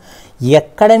reference.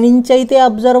 ఎక్కడ నుంచి అయితే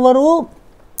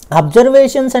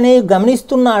అబ్జర్వేషన్స్ అనేవి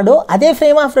గమనిస్తున్నాడో అదే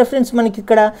ఫ్రేమ్ ఆఫ్ రెఫరెన్స్ మనకి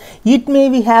ఇక్కడ. It may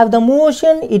be have the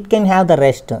motion, it can have the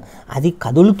rest. అది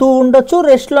కదులుతూ ఉండొచ్చు,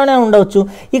 రెస్ట్లోనే ఉండవచ్చు.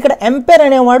 ఇక్కడ ఎంపైర్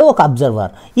అనేవాడు ఒక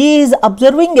అబ్జర్వర్, ఈజ్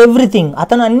అబ్జర్వింగ్ ఎవ్రీథింగ్,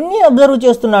 అతను అన్నీ అబ్జర్వ్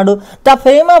చేస్తున్నాడు. The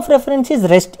frame of reference is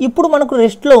rest. ఇప్పుడు మనకు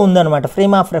రెస్ట్లో ఉందన్నమాట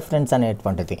ఫ్రేమ్ ఆఫ్ రెఫరెన్స్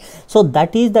అనేటువంటిది. So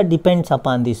that is the depends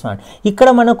upon this one. ఇక్కడ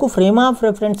మనకు ఫ్రేమ్ ఆఫ్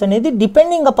రెఫరెన్స్ అనేది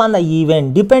depending upon the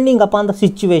event, depending upon the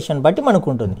situation బట్టి మనకు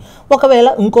ఉంటుంది. ఒకవేళ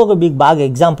ఇంకొక బాగా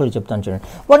ఎగ్జాంపుల్ చెప్తాను చూడండి.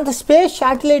 వన్ స్పేస్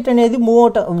శాటిలైట్ అనేది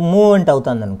మూవ్మెంట్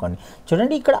అవుతుంది అనుకోండి.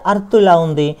 చూడండి, ఇక్కడ అర్త్ ఇలా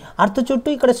ఉంది, అర్త్ చుట్టూ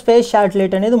ఇక్కడ స్పేస్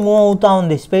శాటిలైట్ అనేది మూవ్ అవుతూ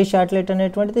ఉంది. స్పేస్ శాటిలైట్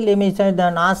అనేటువంటిది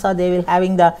NASA they will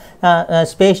having the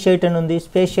space station ఉంది,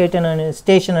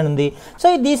 స్టేషన్ అని ఉంది.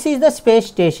 So this is the space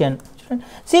station.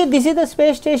 See, this is the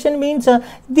space station means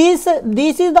this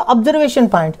is the observation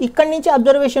point. ఇక్కడ నుంచి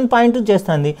observation point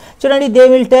చేస్తుంది. చూడండి, they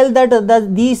will tell that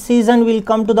this season will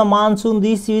come to the monsoon,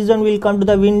 this season will come to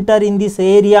the winter in this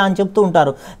area అని చెప్తూ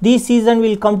ఉంటారు. This season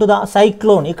will come to the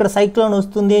cyclone, ఇక్కడ cyclone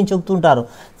వస్తుంది అని చెప్తుంటారు.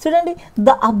 చూడండి the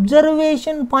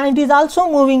observation point is also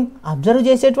moving, observe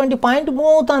చేసేటువంటి point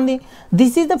move అవుతుంది.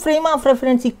 This is the frame of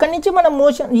reference. ఇక్కడి నుంచి మనం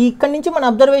మోషన్, ఇక్కడి నుంచి మన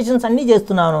అబ్జర్వేషన్స్ అన్నీ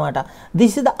చేస్తున్నాం అనమాట.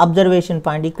 This is the observation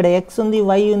point. ఇక్కడ ఎక్స్ ఉంది,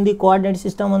 వై ఉంది, కోఆర్డినేట్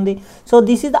సిస్టమ్ ఉంది. So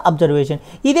this is the observation.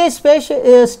 ఇదే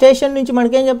స్టేషన్ నుంచి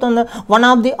మనకేం చెప్తుంది, one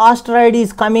of the asteroid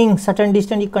is coming certain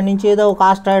distance. ఇక్కడ నుంచి ఏదో ఒక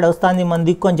ఆస్ట్రాయిడ్ వస్తుంది మన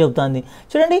దిక్కు అని చెప్తుంది.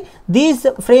 చూడండి this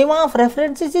frame of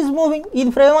references is moving. ఇది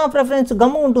ఫ్రేమ్ ఆఫ్ రెఫరెన్స్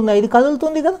గమ్ము ఉంటుందా, ఇది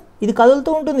కదులుతుంది కదా, ఇది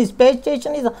కదులుతూ ఉంటుంది. Space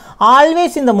station is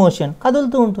always in the motion,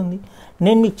 కదులుతూ ఉంటుంది.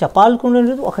 నేను మీకు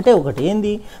చెప్పాలనుకునేది ఒకటి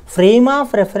ఏంది, frame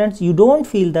of reference you don't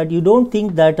feel that, you don't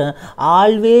think that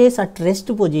always at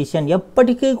rest position,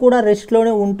 ఎప్పటికీ కూడా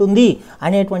రెస్ట్లోనే ఉంటుంది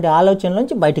అనేటువంటి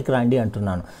ఆలోచనలోంచి బయటికి రండి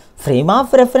అంటున్నాను. Frame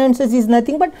of references is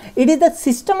nothing but it is the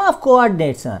system of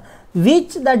coordinates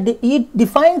which it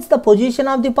defines the position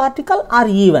of the particle or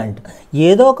event.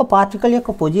 ఏదో ఒక particle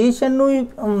యొక్క పొజిషన్ను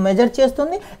మెజర్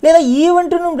చేస్తుంది లేదా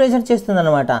ఈవెంట్ను మెజర్ చేస్తుంది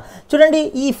అనమాట. చూడండి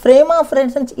ఈ frame of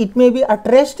reference it may be at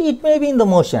rest, it may be in the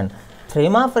motion.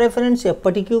 Frame of reference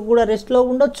ఎప్పటికీ కూడా రెస్ట్లో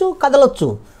ఉండొచ్చు, కదలొచ్చు.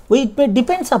 It may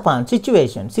depends upon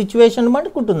situation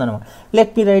బట్టి ఉంటుంది అనమాట.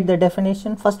 Let me right the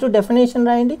definition. First definition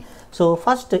రాయండి. So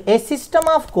first A system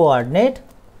of coordinate,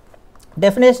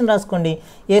 definition రాసుకోండి.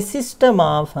 ఏ system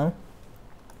of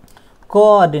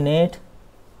coordinate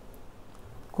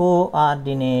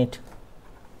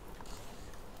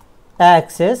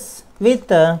axis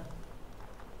with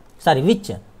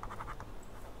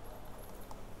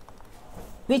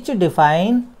which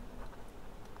defines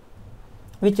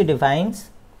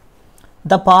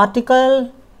the particle,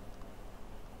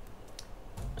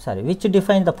 which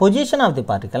defines the position of the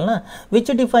particle,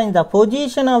 which defines the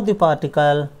position of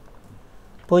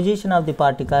the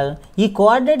particle. ఈ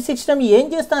coordinate system ఏం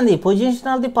చేస్తుంది, position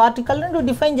of the particle ను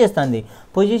define చేస్తుంది.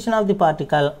 Position of the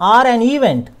particle are an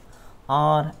event,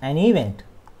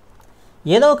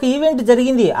 ఏదో ఒక event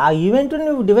జరిగింది, ఆ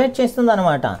ఈవెంట్ను divide చేస్తుంది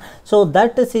అనమాట. So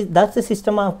that's the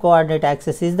system of coordinate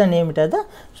access is the name it as the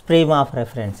frame of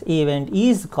reference. Event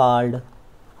is called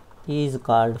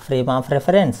frame of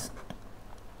reference.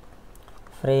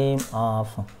 Frame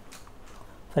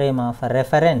of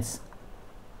reference.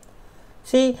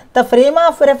 See, the frame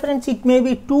of reference, it may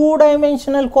be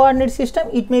 2-dimensional coordinate system,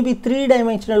 it may be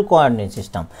 3-dimensional coordinate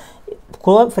system.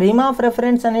 Frame of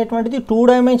reference అనేటువంటిది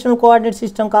 2-dimensional coordinate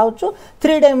system కావచ్చు,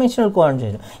 3-dimensional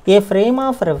coordinate system. A frame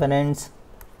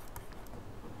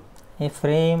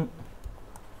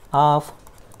of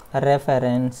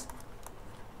reference,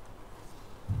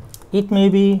 it may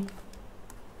be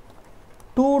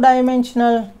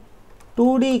 2-dimensional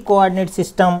 2D coordinate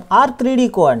system or 3D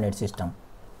coordinate system.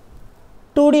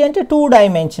 2D అంటే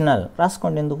 2-dimensional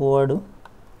రాసుకోండి, ఎందుకు word.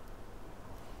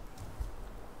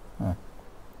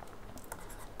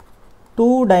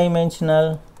 two-dimensional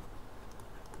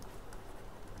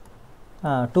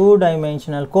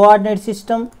coordinate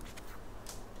system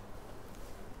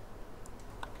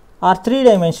or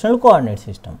 3-dimensional coordinate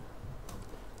system.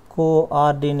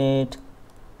 Coordinate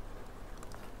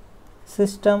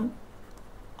system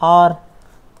or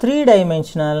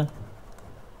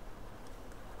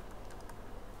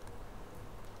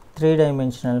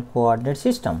 3-dimensional coordinate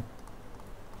system.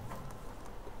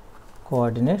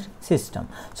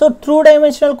 So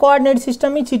 2-dimensional coordinate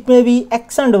system means it may be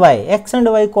x and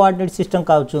y coordinate system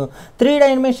కావచ్చు.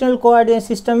 3-dimensional coordinate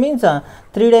system means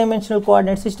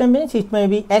it may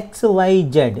be x y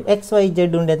z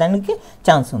ఉండేదానికి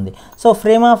chance ఉంది. So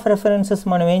frame of references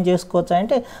మనం ఏం చేసుకోవచ్చు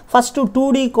అంటే first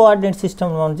 2D coordinate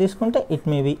system మనం తీసుకుంటే it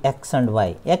may be x and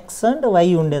y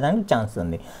ఉండేదానికి ఛాన్స్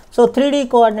ఉంది. సో 3D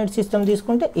కోఆర్డినేట్ సిస్టమ్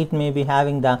తీసుకుంటే it may be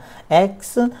having the x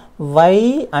y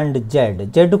and z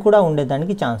కూడా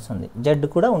ఉండేదానికి ఛాన్స్ ఉంది.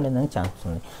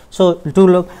 సో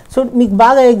మీకు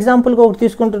బాగా ఎగ్జాంపుల్గా ఒకటి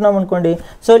తీసుకుంటున్నాం అనుకోండి.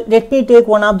 So let me take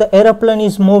one of the aeroplane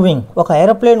is moving. ఒక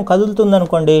ఏరోప్లేన్ కదులుతుంది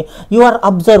అనుకోండి. యు ఆర్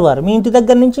అబ్జర్వర్, మీ ఇంటి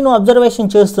దగ్గర నుంచి నువ్వు అబ్జర్వేషన్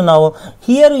చేస్తున్నావు.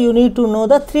 Here you need to know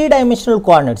the 3-dimensional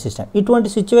coordinate system. ఇటువంటి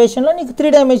సిచ్యువేషన్లో నీకు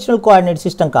 3-dimensional కోఆర్డినేట్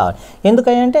సిస్టమ్ కావాలి.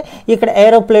 ఎందుకంటే ఇక్కడ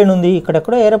ఏరోప్లేన్ ఉంది,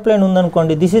 ఇక్కడెక్కడో ఏరోప్లేన్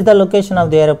ఉందనుకోండి. This is the location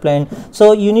of the aeroplane. So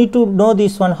you need to know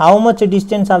this one. How much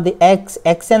distance of the X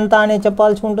ఎంత అనే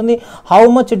చెప్పాల్సి ఉంటుంది. How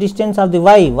much distance of the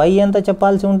why ఎంత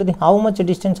చెప్పాల్సి ఉంటుంది. How much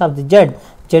distance of the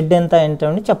Z ఎంత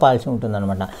అని చెప్పాల్సి ఉంటుంది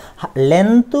అనమాట.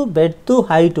 లెంత్, బెడ్త్,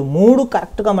 హైట్ 3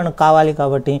 కరెక్ట్గా మనకు కావాలి.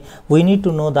 కాబట్టి we need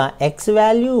to know the X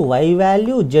value, y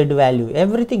value, Z value,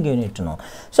 everything you need to know.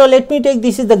 So let me take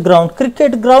this is the ground.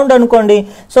 Cricket ground అనుకోండి.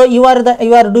 So you are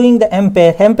doing the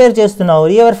umpire చేస్తున్నావు.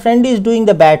 Your friend is doing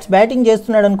the batting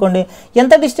చేస్తున్నాడు అనుకోండి.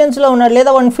 ఎంత డిస్టెన్స్లో ఉన్నాడు,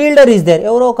 లేదా one fielder is there,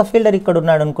 ఎవరో ఒక ఫీల్డర్ ఇక్కడ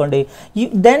ఉన్నాడు అనుకోండి.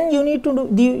 Then you need to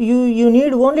you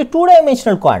need only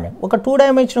 2-dimensional coordinate. ఒక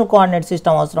 2-dimensional కోఆర్డినేట్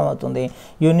సిస్టమ్ అవసరం అవుతుంది.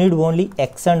 You need only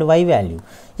x and y value.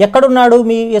 ఎక్కడున్నాడు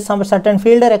మీ సర్టన్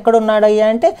ఫీల్డర్ ఎక్కడున్నాడయ్యా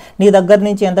అంటే నీ దగ్గర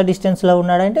నుంచి ఎంత డిస్టెన్స్లో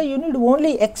ఉన్నాడంటే you need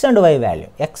only X and y value.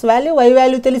 X value y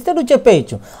value తెలిస్తే నువ్వు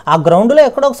చెప్పేయచ్చు ఆ గ్రౌండ్లో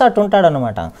ఎక్కడో ఒకసారి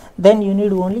ఉంటాడనమాట. Then you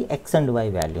need only X and y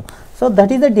value. So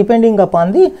that is the depending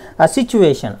upon the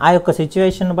situation. ఆ యొక్క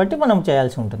సిచ్యువేషన్ బట్టి మనం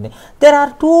చేయాల్సి ఉంటుంది. There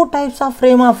are 2 types of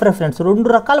frame of reference. 2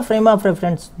 రకాల frame of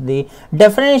reference. The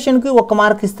డెఫినేషన్కి 1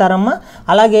 mark ఇస్తారమ్మా.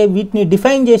 అలాగే వీటిని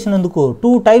డిఫైన్ చేసినందుకు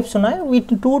 2 types ఉన్నాయి.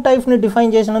 వీటిని 2 typesని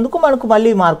డిఫైన్ చేసినందుకు మనకు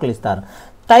మళ్ళీ మార్కులు ఇస్తారు.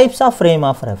 Types of frame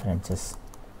of references.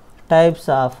 Types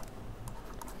of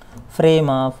frame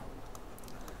of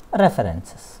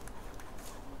references.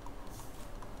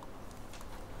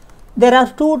 There are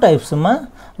 2 types.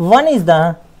 One is the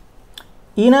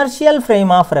inertial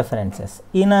frame of references.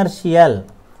 Inertial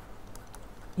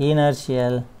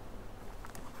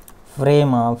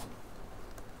frame of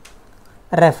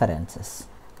references.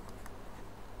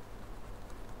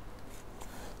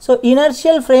 So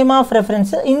inertial frame of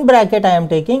references, in bracket I am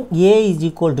taking A is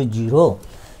equal to 0.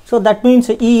 So that means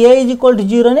ఈ A is equal to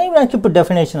 0 నే నాకు ఇప్పుడు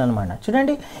definition అనమాట.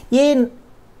 చూడండి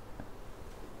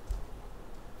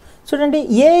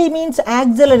A means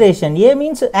acceleration. A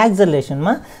means acceleration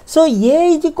ma. So A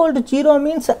is equal to 0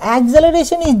 means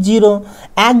acceleration is 0.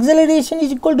 Acceleration is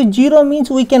equal to 0 means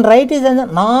we can write it as a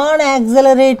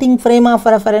non-accelerating frame of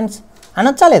reference.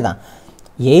 అనొచ్చా లేదా?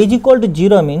 A is equal to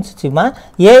 0 means sigma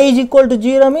A is equal to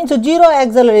 0 means 0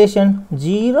 acceleration.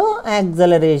 0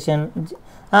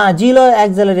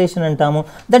 acceleration అంటాము.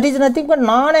 That is nothing but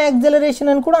non-acceleration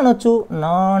అని కూడా అనొచ్చు.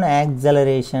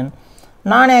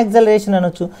 Non-acceleration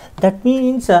అనొచ్చు. That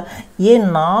means a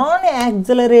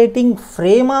non-accelerating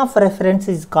frame of reference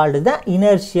is called the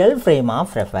inertial frame of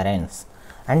reference.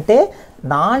 అంటే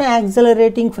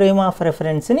non-accelerating frame of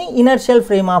reference ని inertial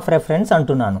frame of reference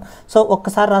అంటున్నాను. So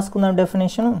ఒక్కసారి రాసుకుందాం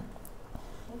definition.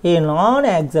 ఏ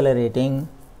non-accelerating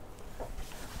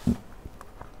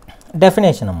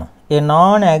definition అమ్మా. ఏ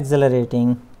non-accelerating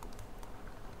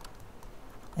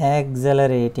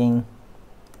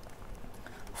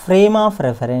frame of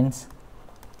reference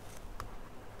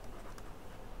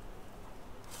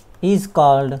is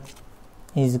called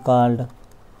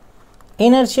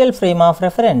inertial frame of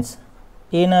reference.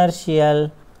 Inertial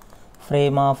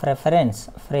frame of reference.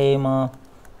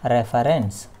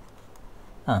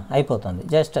 అయిపోతుంది.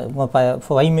 Just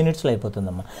 5 minutesలో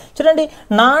అయిపోతుందమ్మా. చూడండి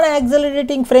non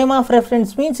accelerating frame of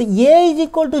reference means A is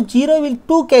equal to 0 will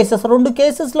 2 cases 2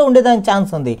 కేసెస్లో ఉండేదానికి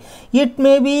chance ఉంది. It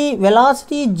may be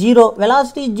velocity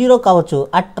 0 కావచ్చు.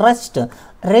 At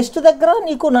rest దగ్గర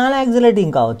నీకు non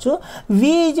accelerating కావచ్చు.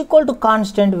 వి is equal to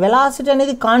constant. Velocity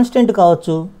అనేది కాన్స్టెంట్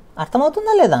కావచ్చు.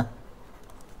 అర్థమవుతుందా లేదా?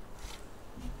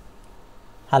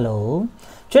 హలో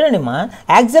చూడండి అమ్మా,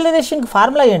 యాక్సలరేషన్కి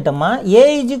ఫార్ములా ఏంటమ్మా? ఏ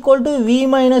is equal to V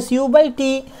minus you by tea.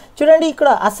 చూడండి ఇక్కడ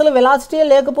అసలు వెలాసిటీ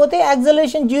లేకపోతే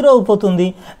యాక్సలరేషన్ 0 అయిపోతుంది.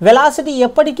 వెలాసిటీ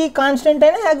ఎప్పటికీ కాన్స్టెంట్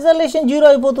అయినా యాక్సలరేషన్ 0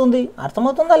 అయిపోతుంది.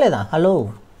 అర్థమవుతుందా లేదా? హలో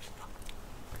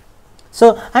సో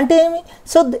అంటే ఏమి?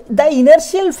 So the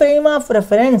inertial frame of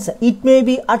reference it may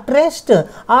be at rest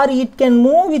are it can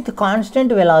move with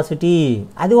constant velocity.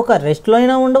 అది ఒక రెస్ట్లో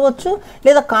అయినా ఉండవచ్చు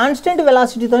లేదా కాన్స్టెంట్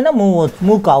వెలాసిటీతో అయినా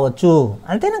మూవ్ కావచ్చు.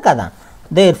 అంతేనా కదా?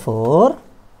 Therefore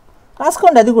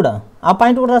రాసుకోండి, అది కూడా ఆ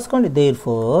పాయింట్ కూడా రాసుకోండి.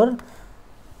 Therefore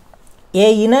a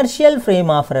inertial frame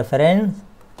of reference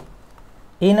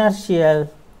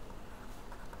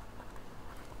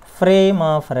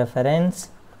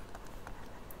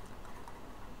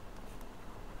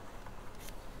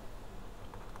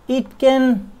it can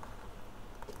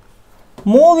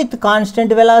move with constant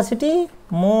velocity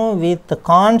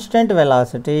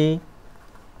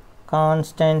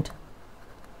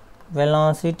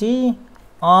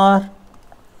or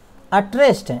at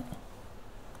rest.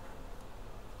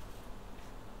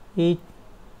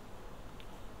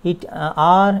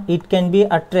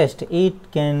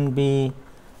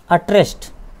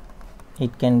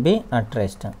 It can be at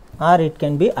rest.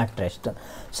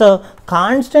 So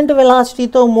constant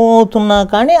వెలాసిటీతో move అవుతున్నా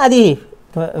కానీ అది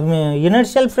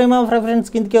ఇనర్షియల్ ఫ్రేమ్ ఆఫ్ రెఫరెన్స్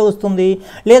కిందకే వస్తుంది.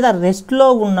 లేదా రెస్ట్లో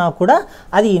ఉన్నా కూడా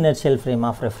అది ఇనర్షియల్ ఫ్రేమ్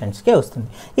ఆఫ్ రెఫరెన్స్కే వస్తుంది.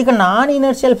 ఇక non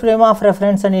inertial frame of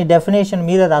reference అని డెఫినేషన్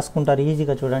మీరే రాసుకుంటారు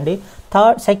ఈజీగా. చూడండి,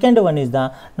 second one is the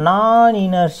non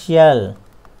inertial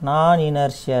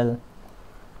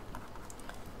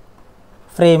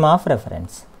frame of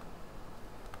reference.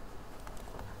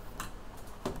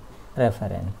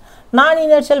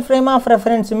 Non-inertial frame of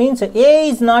reference means A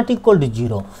is not equal to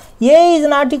 0. A is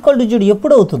not equal to 0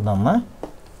 ఎప్పుడు అవుతుందమ్మా?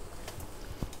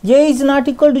 A is not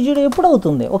equal to 0 ఎప్పుడు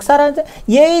అవుతుంది? ఒకసారి అంటే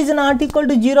A is not equal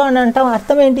to 0 అని అంటాం.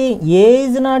 అర్థం ఏంటి? A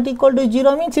is not equal to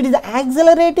 0 means it is the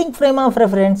accelerating frame of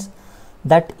reference.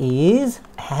 That is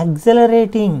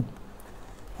accelerating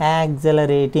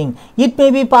accelerating. It may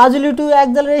be positive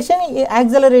acceleration,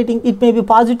 accelerating. It may be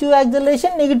positive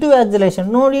acceleration, negative acceleration.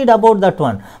 No need about that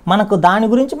one. మనకు దాని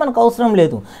గురించి మనకు అవసరం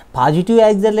లేదు. Positive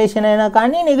acceleration అయినా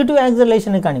కానీ negative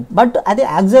acceleration కానీ, but అది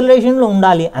యాక్సలరేషన్లో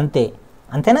ఉండాలి అంతే.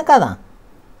 అంతేనా కదా?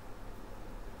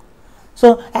 సో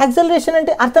యాక్సలరేషన్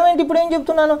అంటే అర్థం ఏంటి? ఇప్పుడు ఏం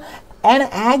చెప్తున్నాను? an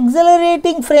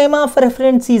accelerating frame of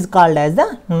reference is called as the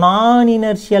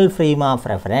non-inertial frame of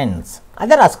reference.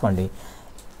 అదే రాసుకోండి.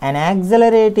 an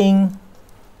accelerating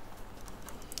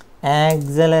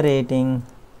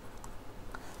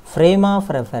frame of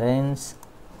reference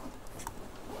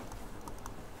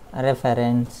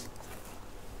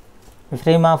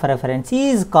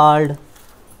is called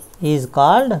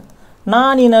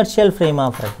non-inertial frame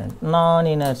of reference.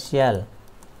 non-inertial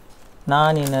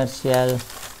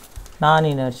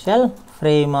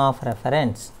frame of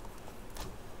reference.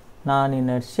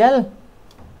 non-inertial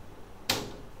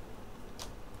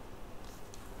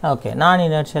okay,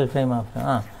 non-inertial frame of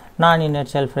reference.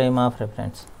 non-inertial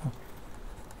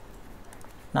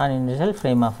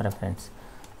frame of reference.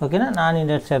 Okay na?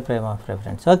 non-inertial frame of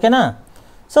reference. Okay na?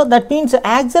 So that means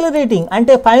accelerating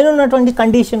అంటే పైన ఉన్నటువంటి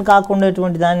condition కాకుండా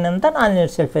దాన్ని అంతా non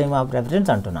inertial frame of reference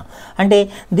అంటున్నాం. అంటే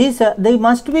they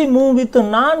must be move with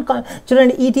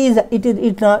చూడండి,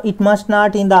 it must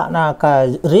not in the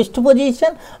rest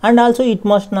position and also it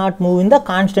must not move in the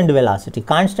constant velocity.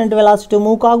 Constant velocity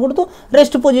move కాకూడదు,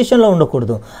 rest పొజిషన్లో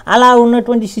ఉండకూడదు. అలా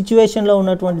ఉన్నటువంటి సిచ్యువేషన్లో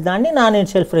ఉన్నటువంటి దాన్ని non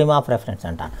inertial frame of reference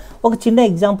అంటారు. ఒక చిన్న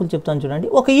ఎగ్జాంపుల్ చెప్తాను చూడండి.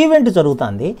 ఒక ఈవెంట్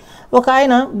జరుగుతుంది. ఒక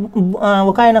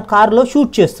ఆయన కార్లో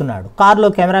షూట్ చేస్తున్నాడు. కార్లో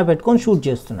కెమెరా పెట్టుకొని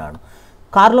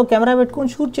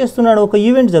షూట్ చేస్తున్నాడు. ఒక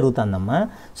ఈవెంట్ జరుగుతుందమ్మా.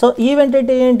 సో ఈవెంట్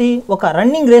అంటే ఏంటి? ఒక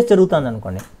రన్నింగ్ రేస్ జరుగుతుంది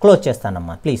అనుకోండి. క్లోజ్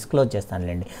చేస్తానమ్మా, ప్లీజ్ క్లోజ్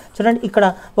చేస్తానులేండి. చూడండి, ఇక్కడ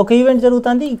ఒక ఈవెంట్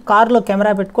జరుగుతుంది. కార్లో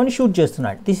కెమెరా పెట్టుకొని షూట్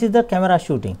చేస్తున్నాడు. This is the camera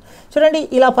shooting. చూడండి,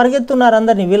 ఇలా పరిగెత్తున్నారు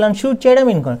అందరినీ, వీళ్ళని షూట్ చేయడం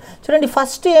అనుకోండి. చూడండి,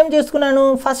 ఫస్ట్ ఏం చేసుకున్నాను?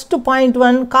 First point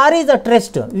 1, car is at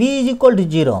rest, v is equal to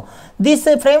 0. This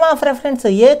frame of reference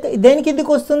దేనికి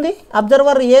కిందికి వస్తుంది?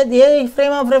 అబ్జర్వర్ ఏ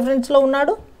ఫ్రేమ్ ఆఫ్ రెఫరెన్స్లో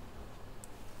ఉన్నాడు?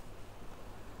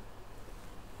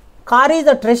 కార్ ఈజ్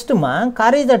అట్ రెస్ట్ మా,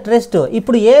 కార్ ఈజ్ అట్ రెస్ట్.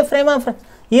 ఇప్పుడు ఏ frame of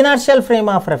inertial frame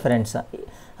of reference,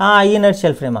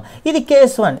 inertial frame. ఇది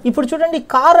case 1. ఇప్పుడు చూడండి,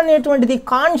 car అనేటువంటిది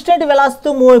కాన్స్టెంట్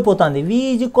వెలాసిటీతో మూవ్ అయిపోతుంది. v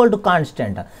is equal to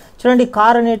constant. చూడండి,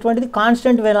 కార్ అనేటువంటిది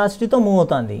కాన్స్టెంట్ వెలాసిటీతో మూవ్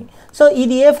అవుతుంది. సో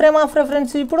ఇది ఏ ఫ్రేమ్ ఆఫ్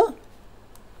రెఫరెన్స్? ఇప్పుడు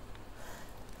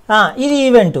ఇది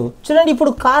ఈవెంట్. చూడండి,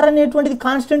 ఇప్పుడు కార్ అనేటువంటిది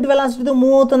కాన్స్టెంట్ వెలాసిటీతో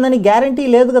మూవ్ అవుతుందని గ్యారంటీ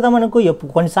లేదు కదా మనకు.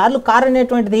 కొన్నిసార్లు కార్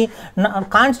అనేటువంటిది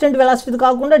కాన్స్టెంట్ వెలాసిటీ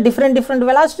కాకుండా డిఫరెంట్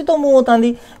వెలాసిటీతో మూవ్ అవుతుంది.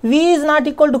 v is not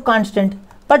equal to constant,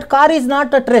 but car is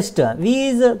not at rest. v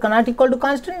is not equal to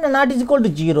constant, not is equal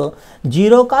to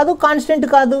 0 కాదు, కాన్స్టెంట్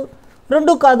కాదు,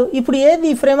 రెండు కాదు. ఇప్పుడు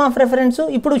ఏది ఫ్రేమ్ ఆఫ్ రెఫరెన్స్?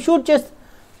 ఇప్పుడు షూట్ చేస్తే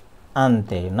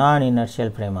అంతే, non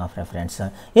inertial frame of reference.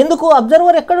 ఎందుకు?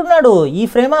 అబ్జర్వర్ ఎక్కడున్నాడు? ఈ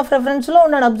ఫ్రేమ్ ఆఫ్ రెఫరెన్స్లో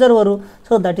ఉన్నాడు observer.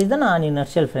 So that is the non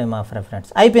inertial frame of reference.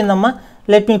 అయిపోయిందమ్మా.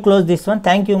 Let me close this one.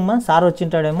 Thank you అమ్మా. Sir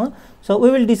వచ్చింటాడేమో. So we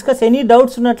will discuss any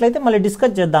doubts ఉన్నట్లయితే మళ్ళీ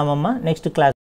discuss చేద్దామమ్మా next class.